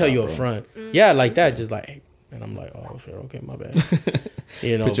pictures. They'll tell you up front. Yeah, like that. Just like, hey. And I'm like, oh shit, okay, my bad.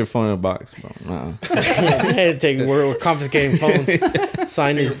 You know, put your phone in a box, bro. We're confiscating phones.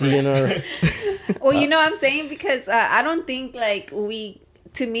 Sign this DNR. Well, you know what I'm saying? Because I don't think like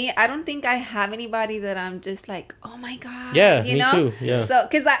I don't think I have anybody that I'm just like, oh my god. Yeah, you me know? too. Yeah. So,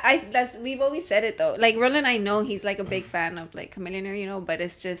 cause we've always said it though. Like Roland, I know he's like a big fan of like Chameleon, you know, but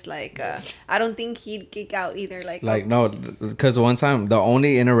it's just like I don't think he'd geek out either. Like no, because one time the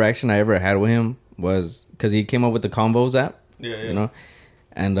only interaction I ever had with him was because he came up with the Combos app. Yeah. You know,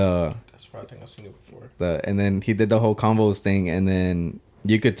 and that's probably I think I've seen it before. And then he did the whole Combos thing, and then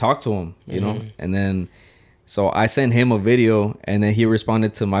you could talk to him, you know, and then. So I sent him a video, and then he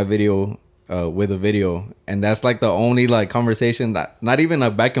responded to my video with a video, and that's like the only like conversation, not even a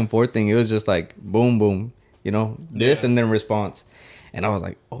back and forth thing. It was just like boom, boom, you know, this and then response, and I was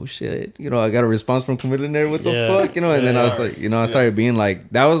like, oh shit, you know, I got a response from Chameleon there. What the fuck, you know? And then I was like, you know, I started being like,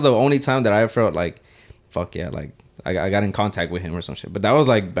 that was the only time that I felt like, fuck yeah, like I got in contact with him or some shit. But that was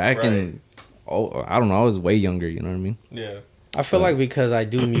like back in, I don't know, I was way younger. You know what I mean? Yeah. I feel like because I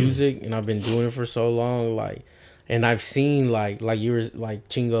do music and I've been doing it for so long, like, and I've seen like you were like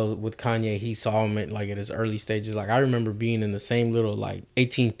Chingo with Kanye, he saw him at his early stages. Like I remember being in the same little like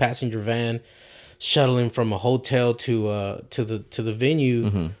 18 passenger van, shuttling from a hotel to the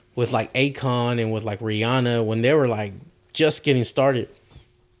venue with like Akon and with like Rihanna when they were like just getting started.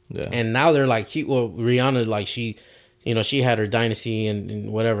 Yeah. And now they're like Rihanna, like she had her dynasty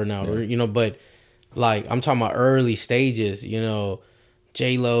and whatever now, you know, but. Like, I'm talking about early stages, you know,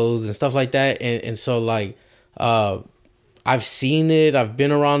 J-Lo's and stuff like that. And so, like, I've seen it. I've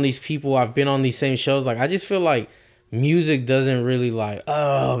been around these people. I've been on these same shows. Like, I just feel like music doesn't really, like,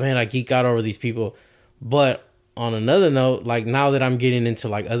 oh, man, I geek out over these people. But on another note, like, now that I'm getting into,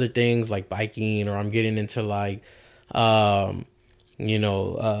 like, other things, like biking, or I'm getting into, like, you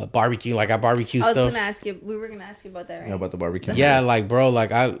know, barbecue. Like, I barbecue stuff. We were going to ask you about that, right? Yeah, about the barbecue. Yeah, like, bro,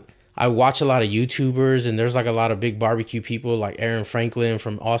 like, I watch a lot of YouTubers, and there's like a lot of big barbecue people, like Aaron Franklin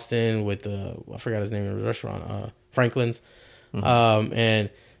from Austin with I forgot his name of the restaurant, Franklin's, and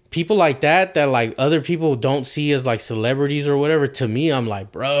people like that like other people don't see as like celebrities or whatever. To me, I'm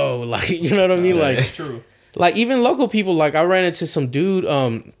like, bro, like, you know what I mean? Like, that's true. Like even local people, like I ran into some dude. We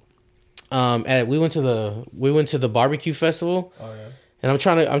went to the barbecue festival. Oh yeah. And I'm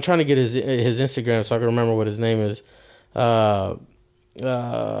trying to get his Instagram so I can remember what his name is. I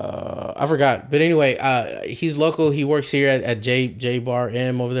forgot, but anyway, he's local. He works here at J Bar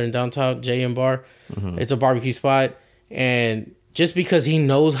M over there in downtown, JM Bar. It's a barbecue spot, and just because he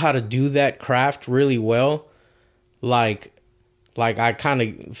knows how to do that craft really well, like I kind of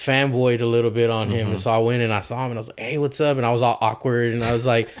fanboyed a little bit on him, and so I went and I saw him and I was like, "Hey, what's up?" And I was all awkward and I was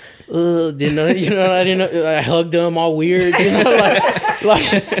like, didn't know. I hugged him all weird,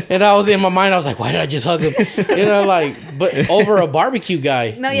 like, and I was in my mind, I was like, "Why did I just hug him?" But over a barbecue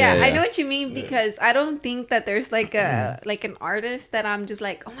guy. No, yeah, I know what you mean, because I don't think that there's like an artist that I'm just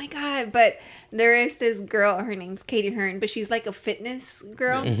like, oh my god, but there is this girl, her name's Katie Hearn, but she's like a fitness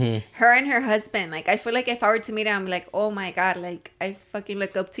girl. Her and her husband, like I feel like if I were to meet her, I'm like, oh my god, like I fucking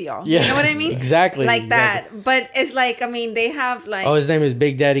look up to y'all. Yeah, you know what I mean? Exactly. Like that. But it's like, I mean, they have like, his name is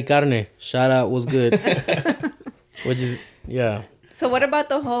Big Daddy Carne. Shout out, what's good? Which is, yeah. So what about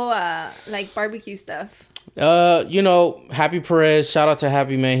the whole like barbecue stuff? Happy Perez, shout out to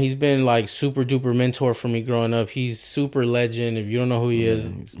Happy, man. He's been like super duper mentor for me growing up. He's super legend. If you don't know who he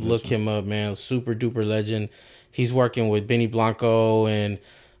is, look him up, man. Super duper legend. He's working with Benny Blanco and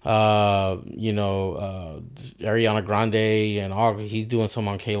Ariana Grande and all. He's doing some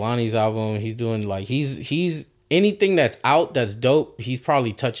on Kehlani's album. He's doing like he's anything that's out that's dope, he's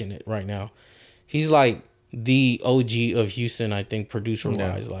probably touching it right now. He's like the OG of Houston, I think, producer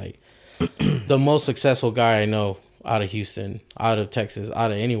wise. Like the most successful guy I know out of Houston, out of Texas,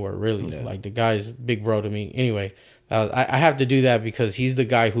 out of anywhere, really. Yeah. Like the guy's big bro to me. Anyway, I have to do that because he's the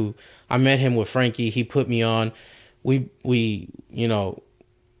guy who I met him with Frankie. He put me on. We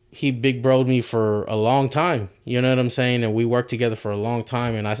he big bro'd me for a long time. You know what I'm saying? And we worked together for a long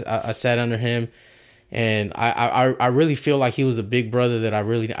time. And I sat under him. And I really feel like he was a big brother that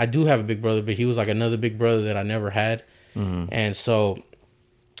I do have a big brother, but he was like another big brother that I never had. And so,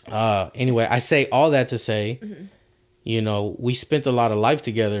 anyway, I say all that to say, we spent a lot of life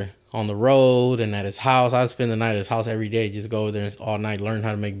together on the road and at his house. I'd spend the night at his house every day, just go over there all night, learn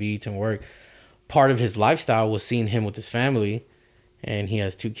how to make beats and work. Part of his lifestyle was seeing him with his family, and he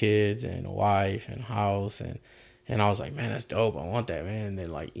has 2 kids and a wife and a house. And I was like, man, that's dope. I want that, man. And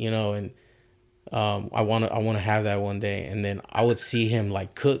then I want to have that one day. And then I would see him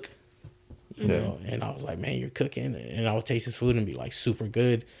like cook, you know, and I was like, man, you're cooking. And I would taste his food and be like super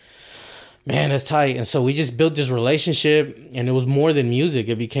good. Man, that's tight. And so we just built this relationship, and it was more than music.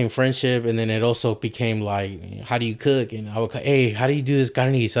 It became friendship. And then it also became like, how do you cook? And I would, hey, how do you do this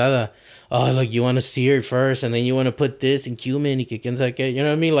carne guisada? Oh, look, you want to sear it first, and then you want to put this and cumin, you know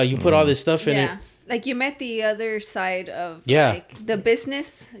what I mean? Like you put all this stuff in it. Like you met the other side of like the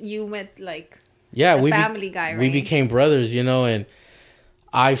business. You met like the family guy, right? We became brothers, and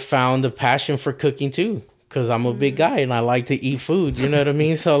I found a passion for cooking too, because I'm a big guy and I like to eat food. You know what I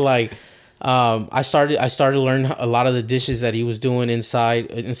mean? So like, I started to learn a lot of the dishes that he was doing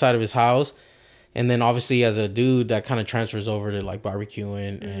inside of his house, and then obviously as a dude that kind of transfers over to like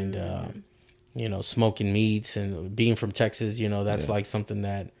barbecuing and smoking meats, and being from Texas, that's like something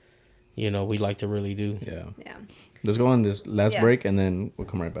that we like to really do. Yeah. Let's go on this last break and then we'll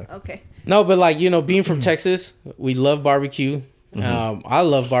come right back. Okay. No, but like, being from Texas, we love barbecue. I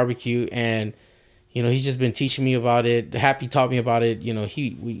love barbecue, and he's just been teaching me about it. Happy taught me about it.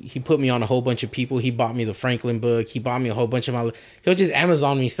 He put me on a whole bunch of people. He bought me the Franklin book. He bought me a whole bunch of he'll just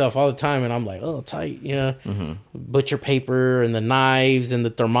Amazon me stuff all the time, and I'm like, oh, tight, yeah. Butcher paper and the knives and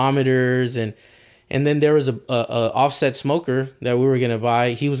the thermometers, and then there was a offset smoker that we were gonna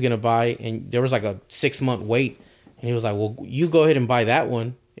buy. He was gonna buy, and there was like a 6-month wait, and he was like, well, you go ahead and buy that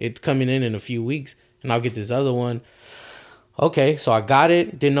one. It's coming in a few weeks, and I'll get this other one. Okay, so I got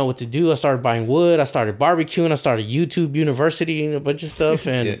it. Didn't know what to do. I started buying wood. I started barbecuing. I started YouTube University and a bunch of stuff.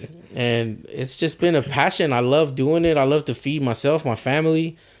 And and it's just been a passion. I love doing it. I love to feed myself, my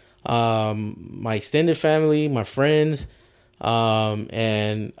family, my extended family, my friends.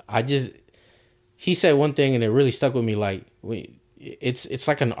 And he said one thing, and it really stuck with me. Like, it's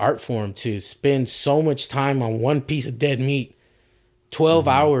like an art form to spend so much time on one piece of dead meat, 12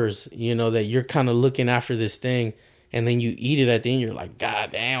 hours, that you're kind of looking after this thing. And then you eat it at the end, you're like,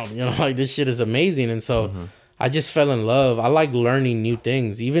 God damn, like this shit is amazing. And so I just fell in love. I like learning new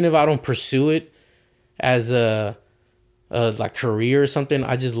things, even if I don't pursue it as a like career or something,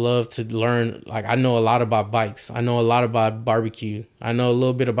 I just love to learn. Like, I know a lot about bikes. I know a lot about barbecue. I know a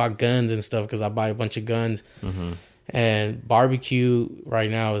little bit about guns and stuff because I buy a bunch of guns. Mm-hmm. And barbecue right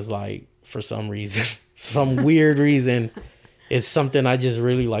now is like, for some reason, some weird reason, it's something I just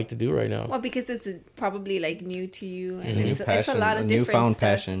really like to do right now. Well, because it's probably like new to you, and Mm-hmm. it's a lot of different newfound stuff.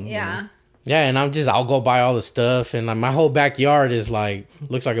 passion. Yeah. You know? Yeah, and I'll go buy all the stuff, and like my whole backyard is like,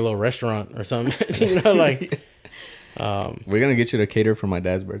 looks like a little restaurant or something. You know, like. We're gonna get you to cater for my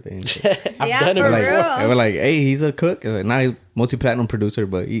dad's birthday. And shit. I've Yeah, done it for before. real. And we're like, hey, he's a cook. And like, now he's multi-platinum producer,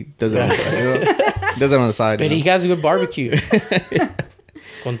 but he does it on the side. You know? Does it on the side. But he has a good barbecue.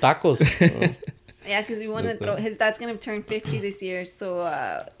 Con tacos. Yeah, because we want to throw. His dad's gonna turn 50 this year, so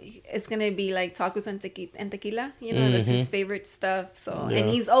it's gonna be like tacos and tequila. You know, that's his favorite stuff. So, and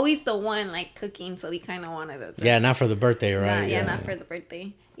he's always the one like cooking, so we kind of wanted to. Yeah, not for the birthday, right? Not for the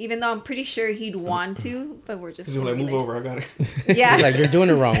birthday. Even though I'm pretty sure he'd want to, but we're just. He's like, move over, I got it. Yeah, He's like, you're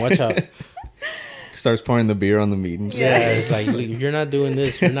doing it wrong. Watch out. Starts pouring the beer on the meat and shit. Yeah, it's like, if you're not doing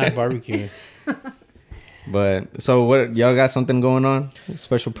this, you're not barbecuing. But so what? Y'all got something going on?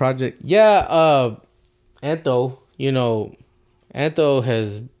 Special project? Yeah, Anto, you know, Anto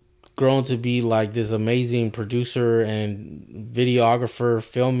has grown to be like this amazing producer and videographer,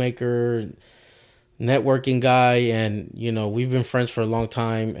 filmmaker, networking guy, and you know, we've been friends for a long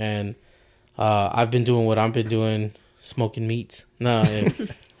time, and I've been doing what I've been doing, smoking meats. No,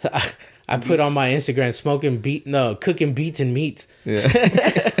 I put on my Instagram cooking beats and meats.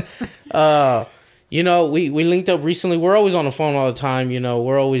 Yeah. You know, we linked up recently. We're always on the phone all the time. You know,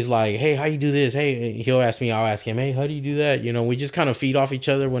 we're always like, hey, how you do this? Hey, he'll ask me, I'll ask him, hey, how do you do that? You know, we just kind of feed off each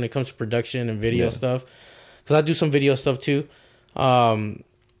other when it comes to production and video stuff. Because I do some video stuff too.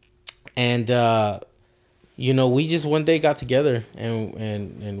 You know, we just one day got together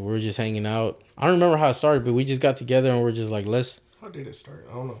and we're just hanging out. I don't remember how it started, but we just got together and we're just like, How did it start?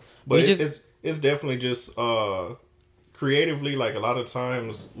 I don't know. But it's definitely just creatively, like a lot of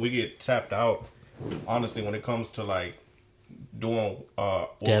times we get tapped out, honestly, when it comes to like doing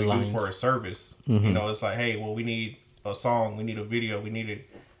what Deadlines. we do for a service. Mm-hmm. You know, it's like, hey, well, we need a song, we need a video, we need it.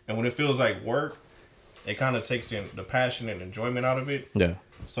 And when it feels like work, it kind of takes the passion and enjoyment out of it. Yeah.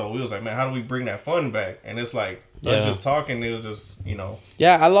 So we was like, man, how do we bring that fun back? And it's like, us just talking, it was just, you know.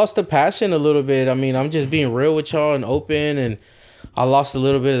 Yeah, I lost the passion a little bit. I mean, I'm just being real with y'all and open, and I lost a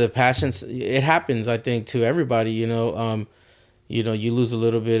little bit of the passion. It happens, I think, to everybody, you know. You know, you lose a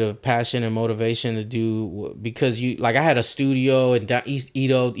little bit of passion and motivation to do, because I had a studio in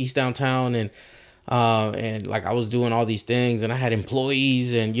East downtown, and like I was doing all these things, and I had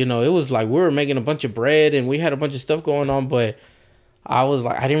employees, and you know, it was like we were making a bunch of bread and we had a bunch of stuff going on, but I was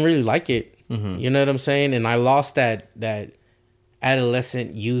like, I didn't really like it. Mm-hmm. You know what I'm saying? And I lost that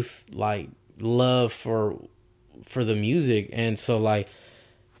adolescent youth like love for the music. And so like,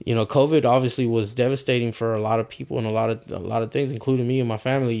 you know, COVID obviously was devastating for a lot of people and a lot of things, including me and my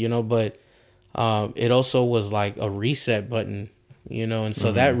family, you know, but it also was like a reset button, you know, and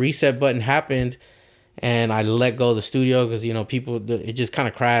so that reset button happened, and I let go of the studio because, you know, it just kind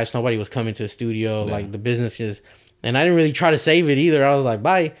of crashed. Nobody was coming to the studio, like the businesses, and I didn't really try to save it either. I was like,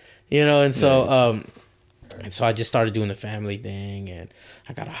 bye, you know, and so and so I just started doing the family thing, and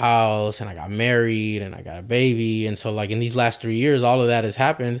I got a house, and I got married, and I got a baby, and so like in these last 3 years, all of that has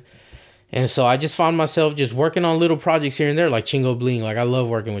happened. And so I just found myself just working on little projects here and there, like Chingo Bling. Like I love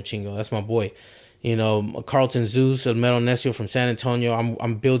working with Chingo. That's my boy. You know, Carlton Zeus, El Metal Necio from San Antonio.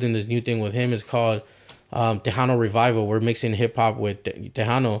 I'm building this new thing with him. It's called Tejano Revival. We're mixing hip hop with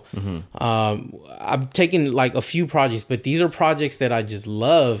Tejano. Mm-hmm. I'm taking like a few projects, but these are projects that I just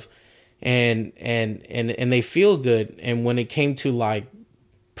love, and they feel good. And when it came to like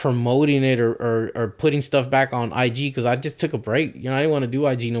promoting it or putting stuff back on IG, because I just took a break. You know, I didn't want to do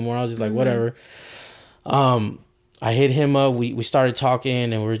IG no more. I was just like, whatever. I hit him up. We started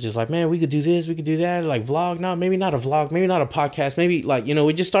talking, and we were just like, man, we could do this, we could do that. Like vlog, no, maybe not a vlog, maybe not a podcast, maybe like, you know,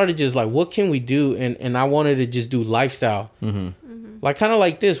 we just started just like, what can we do? And I wanted to just do lifestyle. Like kind of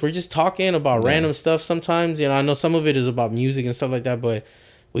like this. We're just talking about random stuff sometimes. You know, I know some of it is about music and stuff like that, but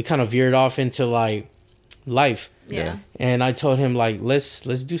we kind of veered off into like life. Yeah. And I told him like, let's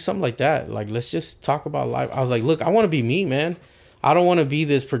do something like that. Like, let's just talk about life. I was like, look, I want to be me, man. I don't want to be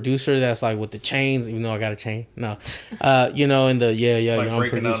this producer that's like with the chains, even though I got a chain. No, you know, and the like you know,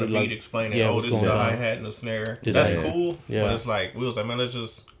 breaking down the beat, like, explaining, what's this is going a on. hi-hat and a snare. Just That's like, cool. yeah. But it's like, we was like, man,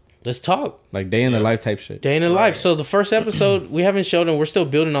 let's talk. Like day in the life type shit. Day in the life. So the first episode, we haven't showed him. We're still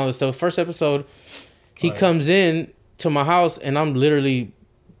building all this stuff. First episode, he comes in to my house, and I'm literally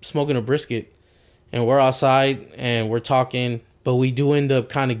smoking a brisket, and we're outside and we're talking, but we do end up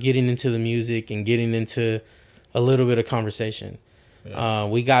kind of getting into the music and getting into a little bit of conversation. Yeah.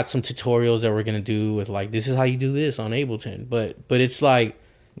 We got some tutorials that we're gonna do with like, this is how you do this on Ableton, but it's like,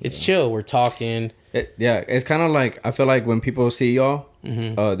 it's chill. We're talking. It's kind of like, I feel like when people see y'all,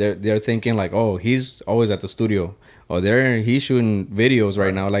 they're thinking like, oh, he's always at the studio. Oh, he's shooting videos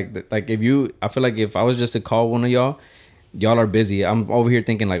right now. Like I feel like if I was just to call one of y'all are busy. I'm over here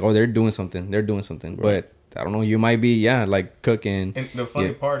thinking like, oh, they're doing something. Right. But I don't know. You might be, like cooking. And the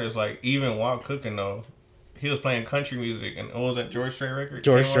funny part is like, even while cooking though, he was playing country music, and what was that George Strait record?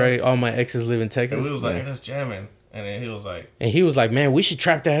 George Strait. All my exes live in Texas. And we was like, hey, that's jamming. And then he was like, man, we should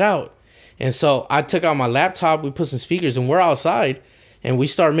trap that out. And so I took out my laptop, we put some speakers, and we're outside, and we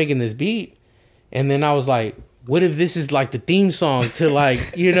started making this beat. And then I was like, what if this is like the theme song to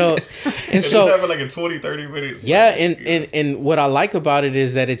like, you know? And so it's having like a 20-30 minutes. Yeah, and what I like about it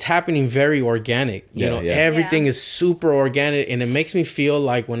is that it's happening very organic. You know, everything is super organic, and it makes me feel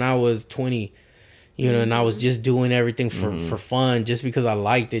like when I was 20, you know, and I was just doing everything for fun, just because I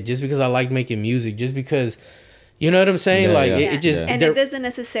liked it, just because I liked making music, just because, you know what I'm saying? It just and it doesn't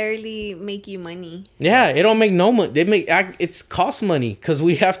necessarily make you money. Yeah, it don't make no money. It's cost money because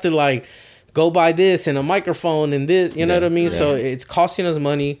we have to like go buy this and a microphone and this, you know what I mean? Yeah. So it's costing us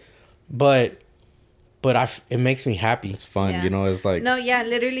money, but it makes me happy. It's fun, you know. It's like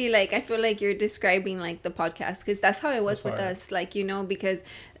literally, like I feel like you're describing like the podcast, because that's how it was with us, like, you know, because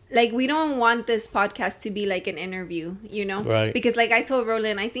like we don't want this podcast to be like an interview, you know, right? Because like I told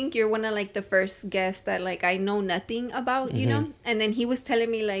Roland, I think you're one of like the first guests that like I know nothing about, you know, and then he was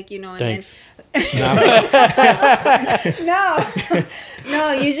telling me like, you know, and Thanks. Then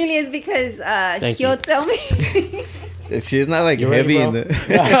no, usually it's because he'll tell me. She's not like heavy in the.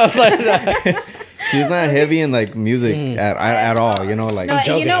 I was like, she's not heavy in like music at all, you know. Like,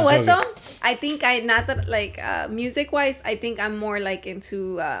 no, you know what though? I think not that like music wise. I think I'm more like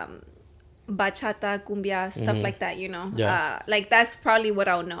into bachata, cumbia, stuff like that. You know, like that's probably what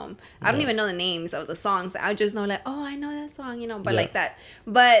I'll know. I don't even know the names of the songs. I just know like, oh, I know that song, you know, but like that.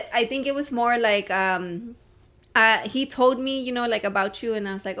 But I think it was more like he told me, you know, like about you, and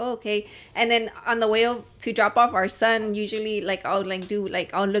I was like, oh, okay. And then on the way to drop off our son, usually like I'll like do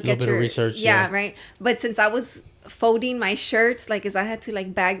like I'll look at your research, right. But since I was folding my shirts, like, as I had to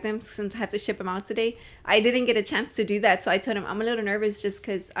like bag them since I have to ship them out today, I didn't get a chance to do that. So I told him I'm a little nervous just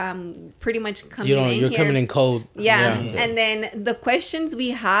because pretty much coming in you're coming in cold. And then the questions we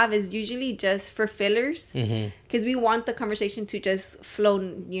have is usually just for fillers, because we want the conversation to just flow,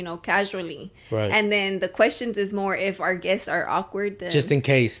 you know, casually. Right. And then the questions is more if our guests are awkward, then just in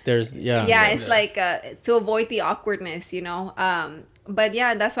case there's it's like to avoid the awkwardness, you know. But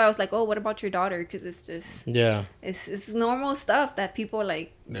yeah, that's why I was like, oh, what about your daughter? Because it's just it's normal stuff that people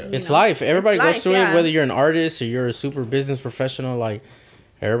like. It's life. Everybody goes through it. Whether you're an artist or you're a super business professional, like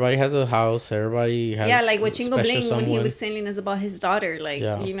everybody has a house. Everybody has like with Chingo Bling when he was telling us about his daughter, like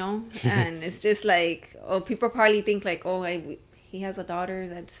you know, and it's just like, oh, people probably think like, oh, he has a daughter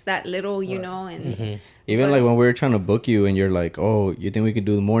that's that little, you know, and even like when we were trying to book you, and you're like, oh, you think we could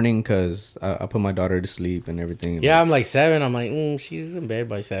do the morning because I put my daughter to sleep and everything. Yeah, I'm like 7. I'm like, she's in bed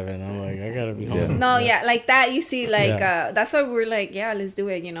by 7. I'm like, I gotta be home. No, like that. You see, like that's why we're like, yeah, let's do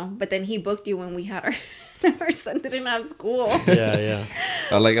it, you know. But then he booked you when we had our son didn't have school. I'm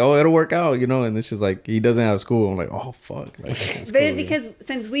like, oh, it'll work out, you know. And it's just like, he doesn't have school. I'm like, oh, fuck. Like, but because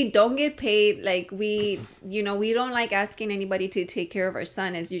since we don't get paid, like we don't like asking anybody to take care of our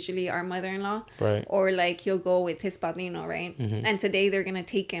son. It's usually our mother-in-law, right? Or like he'll go with his padrino, right? And today they're gonna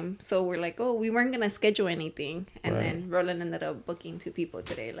take him, so we're like, oh, we weren't gonna schedule anything, and then Roland ended up booking 2 people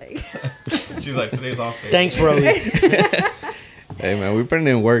today. Like, she's like, today's off day. Thanks, Roland. Hey man, we putting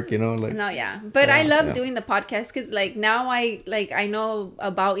in work, you know. Like, no, but I love doing the podcast because like now I know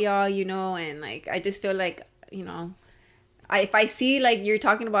about y'all, you know, and like I just feel like, you know, if I see like you're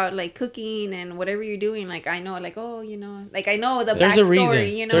talking about like cooking and whatever you're doing, like I know, like, oh, you know, like I know the there's backstory, a reason.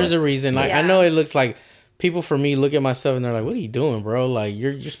 you know. There's a reason. Like I know it looks like people for me look at my stuff and they're like, what are you doing, bro? Like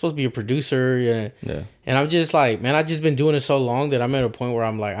you're supposed to be a producer, and I'm just like, man, I've just been doing it so long that I'm at a point where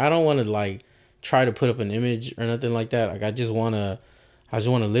I'm like, I don't want to like try to put up an image or nothing like that. Like I just want to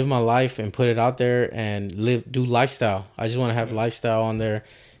live my life and put it out there and do lifestyle. I just want to have lifestyle on there.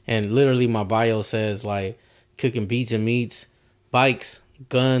 And literally my bio says like cooking beats and meats, bikes,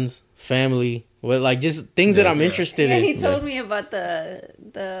 guns, family, like just things that I'm interested in. He told me about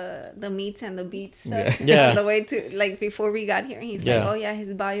the meats and the beats stuff. On the way to like before we got here, he's like, oh yeah,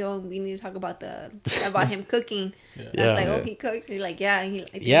 his bio, we need to talk about him cooking. I was like, oh, he cooks. He's like, I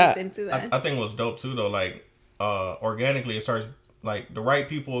think he's into that. I think what's dope too though, like organically it starts. Like, the right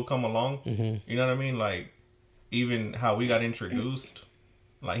people will come along. You know what I mean? Like, even how we got introduced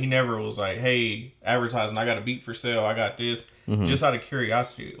Like, he never was like, hey, advertising, I got a beat for sale, I got this. Just out of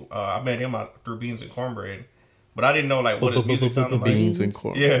curiosity. I met him out through Beans and Cornbread. But I didn't know, like, what his music sounded like. Beans and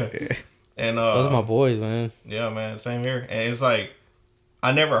Cornbread. Yeah. And, those are my boys, man. Yeah, man. Same here. And it's like,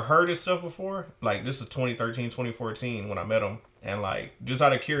 I never heard his stuff before. Like, this is 2013, 2014 when I met him. And, like, just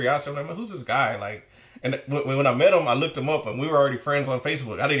out of curiosity, I'm like, man, who's this guy? Like, and when I met him, I looked him up, and we were already friends on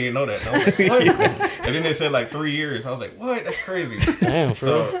Facebook. I didn't even know that. And I was like, what? And then they said, like, 3 years. I was like, what? That's crazy. Damn, for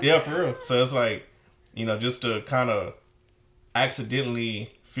real. Yeah, for real. So it's like, you know, just to kind of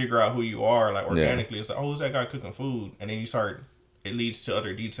accidentally figure out who you are, like, organically. It's like, oh, who's that guy cooking food? And then you start, it leads to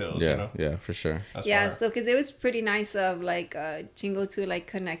other details, yeah, you know? Yeah, for sure. That's yeah, fire. so because it was pretty nice of like Chingo to like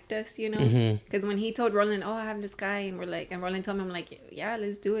connect us, you know, because when he told Roland, oh, I have this guy, and we're like, and Roland told me, I'm like, yeah,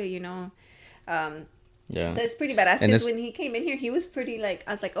 let's do it, you know. Yeah. So it's pretty badass And because when he came in here, he was pretty like,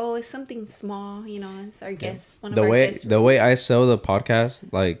 I was like, oh, it's something small, you know, it's our guest, one of The our way guests. the way I sell the podcast,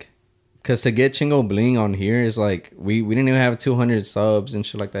 like, cause to get Chingo Bling on here is like we didn't even have 200 subs and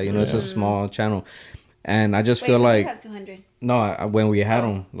shit like that. You know, it's a small channel, and I just feel we like have 200. no, when we had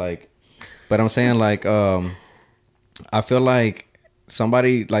them, like, but I'm saying like I feel like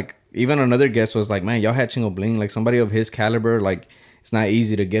somebody like even another guest was like, man, y'all had Chingo Bling, like somebody of his caliber, like it's not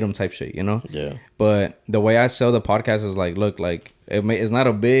easy to get him type shit, you know? Yeah. But the way I sell the podcast is like, look, like it's not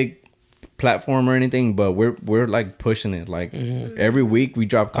a big platform or anything, but we're like pushing it. Like every week we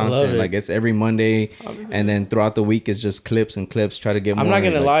drop content. Like it's every Monday, and then throughout the week it's just clips and clips. Try to get more. I'm not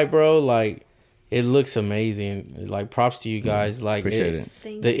gonna like, lie, bro. Like it looks amazing. Like props to you guys. Like appreciate it.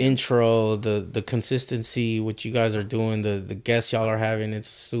 Thank the you. intro, the consistency, what you guys are doing, the guests y'all are having, it's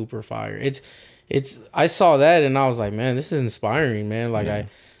super fire. It's I saw that and I was like, man, this is inspiring, man. Like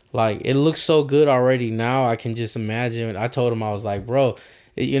it looks so good already now. I can just imagine. I told him, I was like, bro,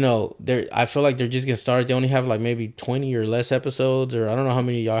 you know, I feel like they're just getting started. They only have like maybe 20 or less episodes, or I don't know how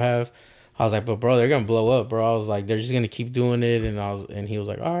many y'all have. I was like, but bro, they're gonna blow up, bro. I was like, they're just gonna keep doing it, and he was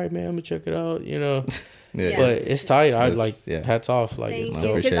like, all right, man, I'm gonna check it out, you know. Yeah. But it's tight. I It's- like hats off. Like Thank it's you.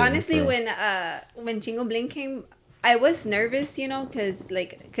 dope. appreciate Because it, honestly, bro. when Chingo Bling came, I was nervous, you know, because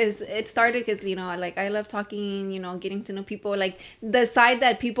it started because, you know, like I love talking, you know, getting to know people, like the side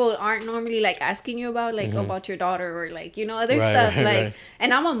that people aren't normally like asking you about, like about your daughter or like, you know, other Right, stuff. right, like, right.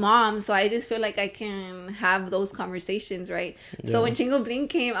 and I'm a mom, so I just feel like I can have those conversations, right? So when Chingo Bling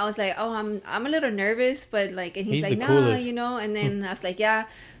came, I was like, oh, I'm a little nervous, but like, and he's He's like, the nah, coolest. you know, and then I was like, yeah.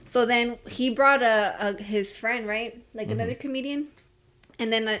 So then he brought his friend, right? Like another comedian.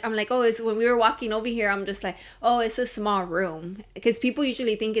 And then I'm like, oh, it's when we were walking over here, I'm just like, oh, it's a small room. Because people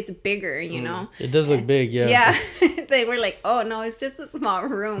usually think it's bigger, you know? It does look big, yeah. Yeah. They were like, oh, no, it's just a small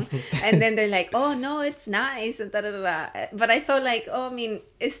room. And then they're like, oh, no, it's nice. And da, da, da, da. But I felt like, oh, I mean,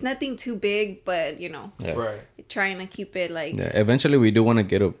 it's nothing too big, but, you know, Yeah. Right. trying to keep it like... Yeah, eventually we do want to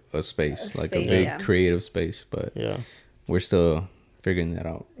get a space, like space, a big yeah. creative space, but Yeah. we're still figuring that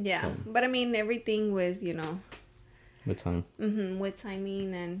out. Yeah. But I mean, everything with, you know, With time. with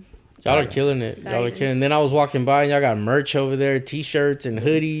timing and... Y'all are killing it. Y'all are Guidance. killing. Then I was walking by and y'all got merch over there, t-shirts and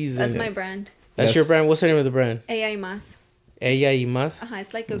hoodies. That's and my brand. That's your brand. What's the name of the brand? AI Mas. Ella y Mas.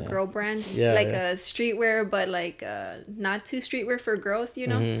 It's like a girl brand, Yeah, like yeah. a streetwear, but like not too streetwear for girls, you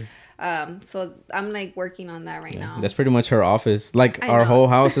know. So I'm like working on that right now. That's pretty much her office. Like I our know. whole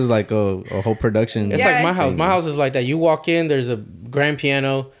house is like a whole production. It's Yeah, like my house. thing. My house is like that. You walk in, there's a grand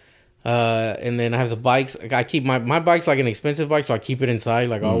piano, and then I have the bikes. I keep my bike's like an expensive bike, so I keep it inside,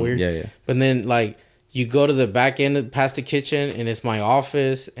 like all weird. yeah. But then like you go to the back end past the kitchen, and it's my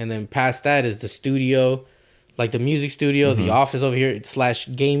office, and then past that is the studio, like the music studio, the office over here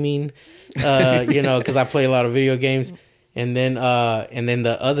 / gaming, you know, because I play a lot of video games. And then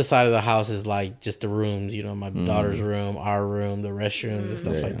the other side of the house is like just the rooms, you know, my daughter's room, our room, the restrooms and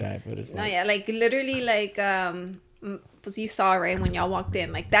stuff like that. But it's No, like, yeah, like literally, like because you saw right when y'all walked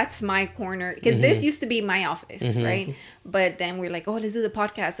in, like that's my corner because this used to be my office, right? But then we're like, oh, let's do the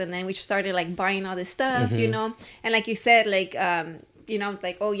podcast, and then we started like buying all this stuff, you know, and like you said, like you know, I was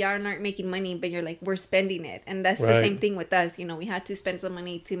like, oh, y'all aren't making money, but you're like, we're spending it, and that's the Right. same thing with us, you know, we had to spend some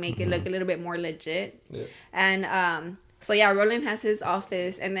money to make it look a little bit more legit, and so yeah, Roland has his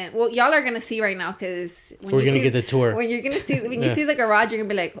office, and then y'all are gonna see right now because We're gonna get the tour. When you're gonna see when you see the garage, you're gonna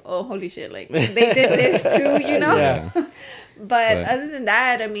be like, oh, holy shit, like they did this too, you know. Yeah. But Right. other than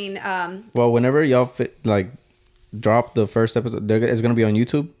that, I mean, Well, whenever y'all drop the first episode, it's gonna be on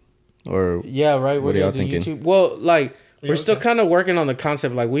YouTube, or yeah, right. What We're are y'all gonna do thinking? YouTube. Well, like we're still kind of working on the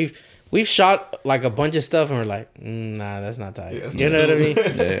concept. Like we've shot like a bunch of stuff, and we're like, nah, that's not tight. Yeah, it's You too know what I mean?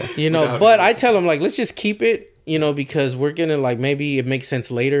 soon. yeah. You know, Without but it. I tell them like, let's just keep it. You know, because we're gonna maybe it makes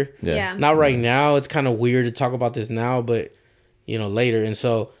sense later. Yeah. yeah. Not right now. It's kind of weird to talk about this now, but later. And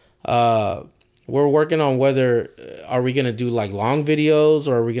so we're working on whether are we gonna do like long videos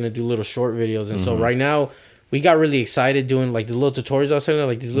or are we gonna do little short videos. And so right now we got really excited doing like the little tutorials I was saying,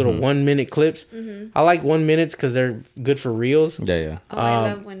 like these little 1 minute clips. I like 1 minutes because they're good for reels. Yeah. Oh,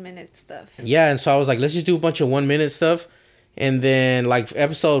 I love 1 minute stuff. Yeah, and so I was like, let's just do a bunch of 1 minute stuff. And then like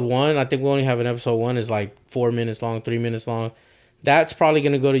episode 1, I think we only have an episode 1 is like 4 minutes long, 3 minutes long. That's probably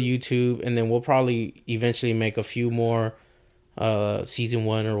gonna go to YouTube, and then we'll probably eventually make a few more season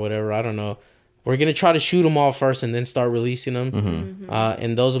 1 or whatever. I don't know. We're gonna try to shoot them all first and then start releasing them.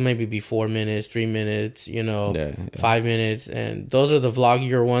 And those will maybe be 4 minutes, 3 minutes, 5 minutes, and those are the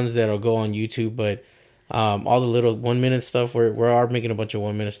vloggier ones that'll go on YouTube. But all the little 1 minute stuff, we are making a bunch of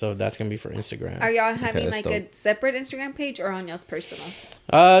 1 minute stuff. That's gonna be for Instagram. Are y'all having like a separate Instagram page or on y'all's personals?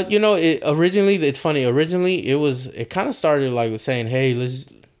 Originally, it's funny. Originally, it kind of started like saying, "Hey,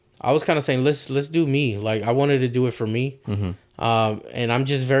 I was kind of saying, let's do me. Like I wanted to do it for me." And I'm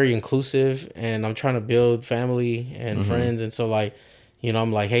just very inclusive, and I'm trying to build family and friends, and so like,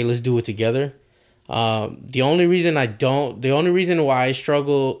 I'm like, hey, let's do it together. The only reason why I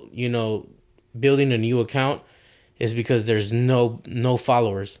struggle, building a new account is because there's no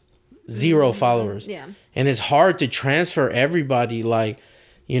followers, 0 followers. Yeah. And it's hard to transfer everybody. Like,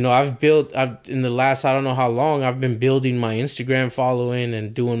 I've in the last, I don't know how long, I've been building my Instagram following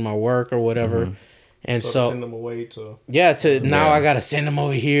and doing my work or whatever. And so send them away to now I gotta send them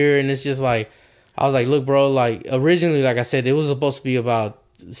over here, and it's just like I was like, look, bro, like originally, like I said, it was supposed to be about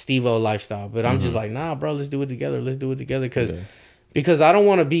Steve-O lifestyle, but I'm just like, nah, bro, let's do it together, because I don't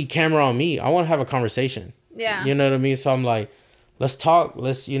want to be camera on me. I want to have a conversation. Yeah, you know what I mean. So I'm like, let's talk,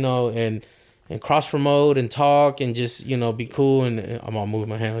 let's and cross promote and talk and just be cool, and I'm gonna move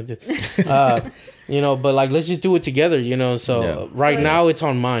my hand like this. But like, let's just do it together, So now it's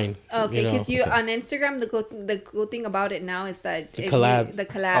on mine. Okay, because on Instagram, the cool thing about it now is that the collabs.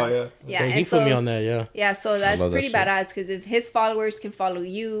 Oh, yeah. He put me on that. Yeah. Yeah, so that's pretty badass because if his followers can follow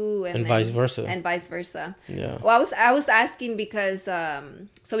you and vice versa. Yeah. Well, I was asking because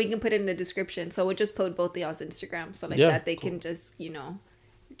so we can put it in the description. So we'll just put both of y'all's Instagram so that they can just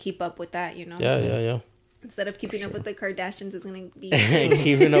keep up with that. Yeah. Instead of keeping up with the Kardashians, it's gonna be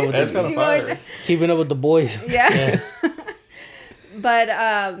keeping up with that's kind of fire. Keeping up with the boys. Yeah. But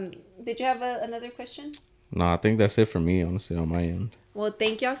did you have another question? No, I think that's it for me, honestly, on my end. Well,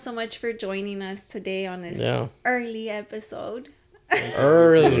 thank y'all so much for joining us today on this early episode.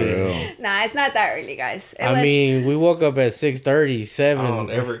 Early. Nah, it's not that early, guys. We woke up at 6:30, 7. I don't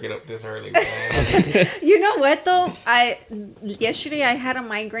ever get up this early, man. You know what though? Yesterday I had a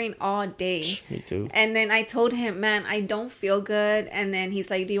migraine all day. Me too. And then I told him, man, I don't feel good. And then he's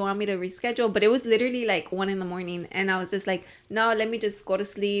like, do you want me to reschedule? But it was literally like 1 a.m. And I was just like, no, let me just go to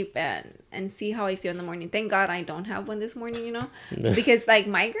sleep and see how I feel in the morning. Thank God I don't have one this morning, because like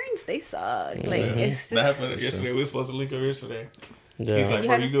migraines, they suck. Like it's just... That happened yesterday. We were supposed to link up yesterday. Yeah. He's like,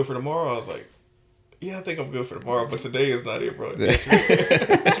 bro, you good for tomorrow? I was like, yeah, I think I'm good for tomorrow, but today is not it, bro.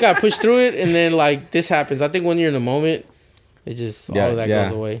 Just gotta push through it, and then like this happens. I think when you're in the moment, it just all of that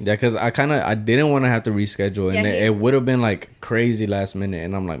goes away. Yeah, because I didn't want to have to reschedule, and it would have been like crazy last minute,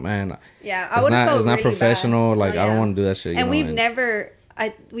 and I'm like, man, I would have felt it's not really professional. Bad. Like I don't want to do that shit. And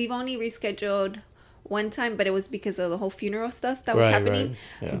we've only rescheduled one time, but it was because of the whole funeral stuff that was happening.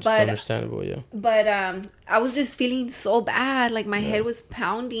 Right. Yeah, but understandable, yeah. But I was just feeling so bad, like my head was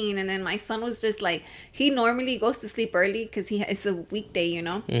pounding, and then my son was just like, he normally goes to sleep early because it's a weekday,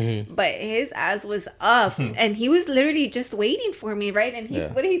 but his ass was up, and he was literally just waiting for me, right? And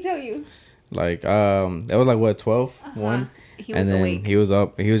what did he tell you? Like that was like what 12, 1. He was awake. He was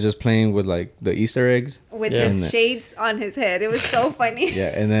up. He was just playing with like the Easter eggs with his shades on his head. It was so funny. Yeah,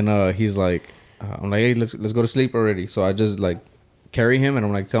 and then he's like, I'm like, hey, let's go to sleep already. So I just like carry him, and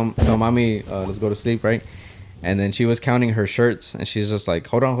I'm like, tell mommy, let's go to sleep, right? And then she was counting her shirts, and she's just like,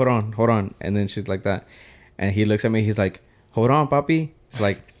 hold on, and then she's like that, and he looks at me, he's like, hold on, papi. It's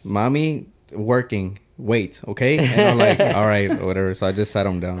like, mommy working. Wait, okay? And I'm like, all right, or whatever. So I just sat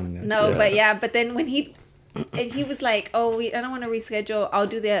him down. But then when he was like, oh, I don't want to reschedule, I'll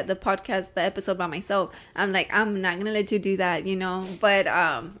do the podcast, the episode by myself. I'm like, I'm not gonna let you do that, but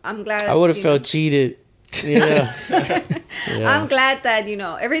I'm glad I would have felt cheated. I'm glad that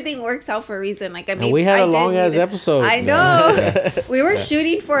everything works out for a reason. Like we had a long ass episode. I know. We were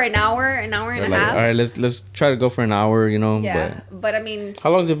shooting for an hour and a half. All right, let's try to go for an hour. But I mean,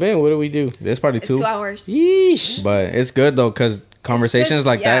 how long's it been? What do we do? It's probably 2 hours. Yeesh. But it's good though, cause conversations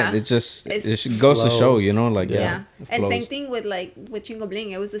like yeah. that, it just It's it goes to flow. show, you know, like Yeah. it And flows. same thing with like with Chingo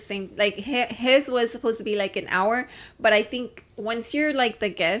Bling. It was the same. Like his was supposed to be like an hour, but I think once you're like the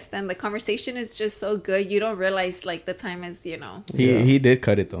guest and the conversation is just so good, you don't realize like the time is, you know. He did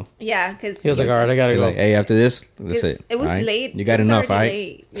cut it though. Yeah, because He was like, all right, I gotta He's go. like, hey, after this, that's it. It was All right? late. You got It was enough, already right?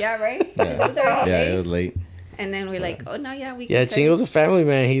 late. Yeah, right. 'Cause it was already Yeah, late. it was late. And then we're like, oh no, yeah, we. Yeah, can cut Chingo's it. a family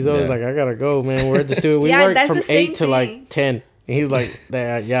man. He's always Yeah. like, I gotta go, man. We're at the studio. We Yeah, work that's from the same 8 to like thing. 10. And he's like,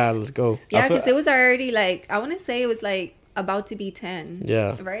 yeah, let's go. Yeah, I feel- because it was already like I want to say it was like about to be 10.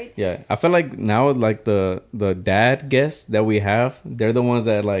 Yeah. Right. Yeah, I feel like now, like the dad guests that we have, they're the ones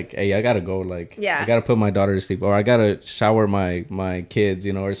that like, hey, I gotta go. Like, Yeah. I gotta put my daughter to sleep, or I gotta shower my kids,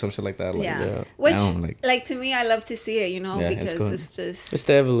 you know, or some shit like that. Like, Yeah. Yeah. Which, I don't like to me, I love to see it, you know, Yeah, it's because cool. it's just. It's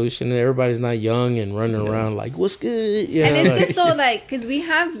the evolution. Everybody's not young and running around like, what's good? Yeah, And it's like- just so like, because we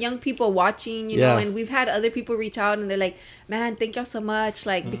have young people watching, you know, Yeah. and we've had other people reach out and they're like, man, thank y'all so much.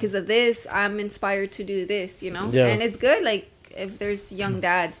 Like, because of this, I'm inspired to do this, you know? Yeah. And it's good, like, if there's young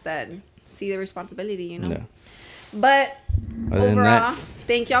dads that see the responsibility, you know? Yeah. But Other than overall, that,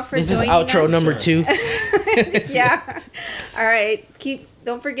 thank y'all for This is joining outro us. number 2. Yeah. All right.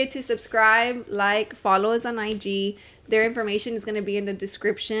 Don't forget to subscribe, like, follow us on IG. Their information is going to be in the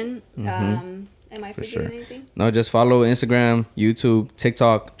description. Am I forgetting sure. anything? no, just follow Instagram, YouTube,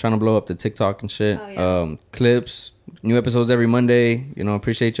 TikTok. Trying to blow up the TikTok and shit. Oh, yeah. Clips, new episodes every Monday. You know,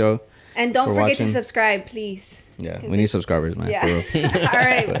 appreciate y'all. And don't For forget to watching. subscribe, please. Yeah, we need subscribers, man. Yeah. For real. All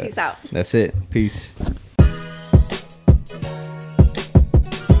right. Peace out. That's it. Peace.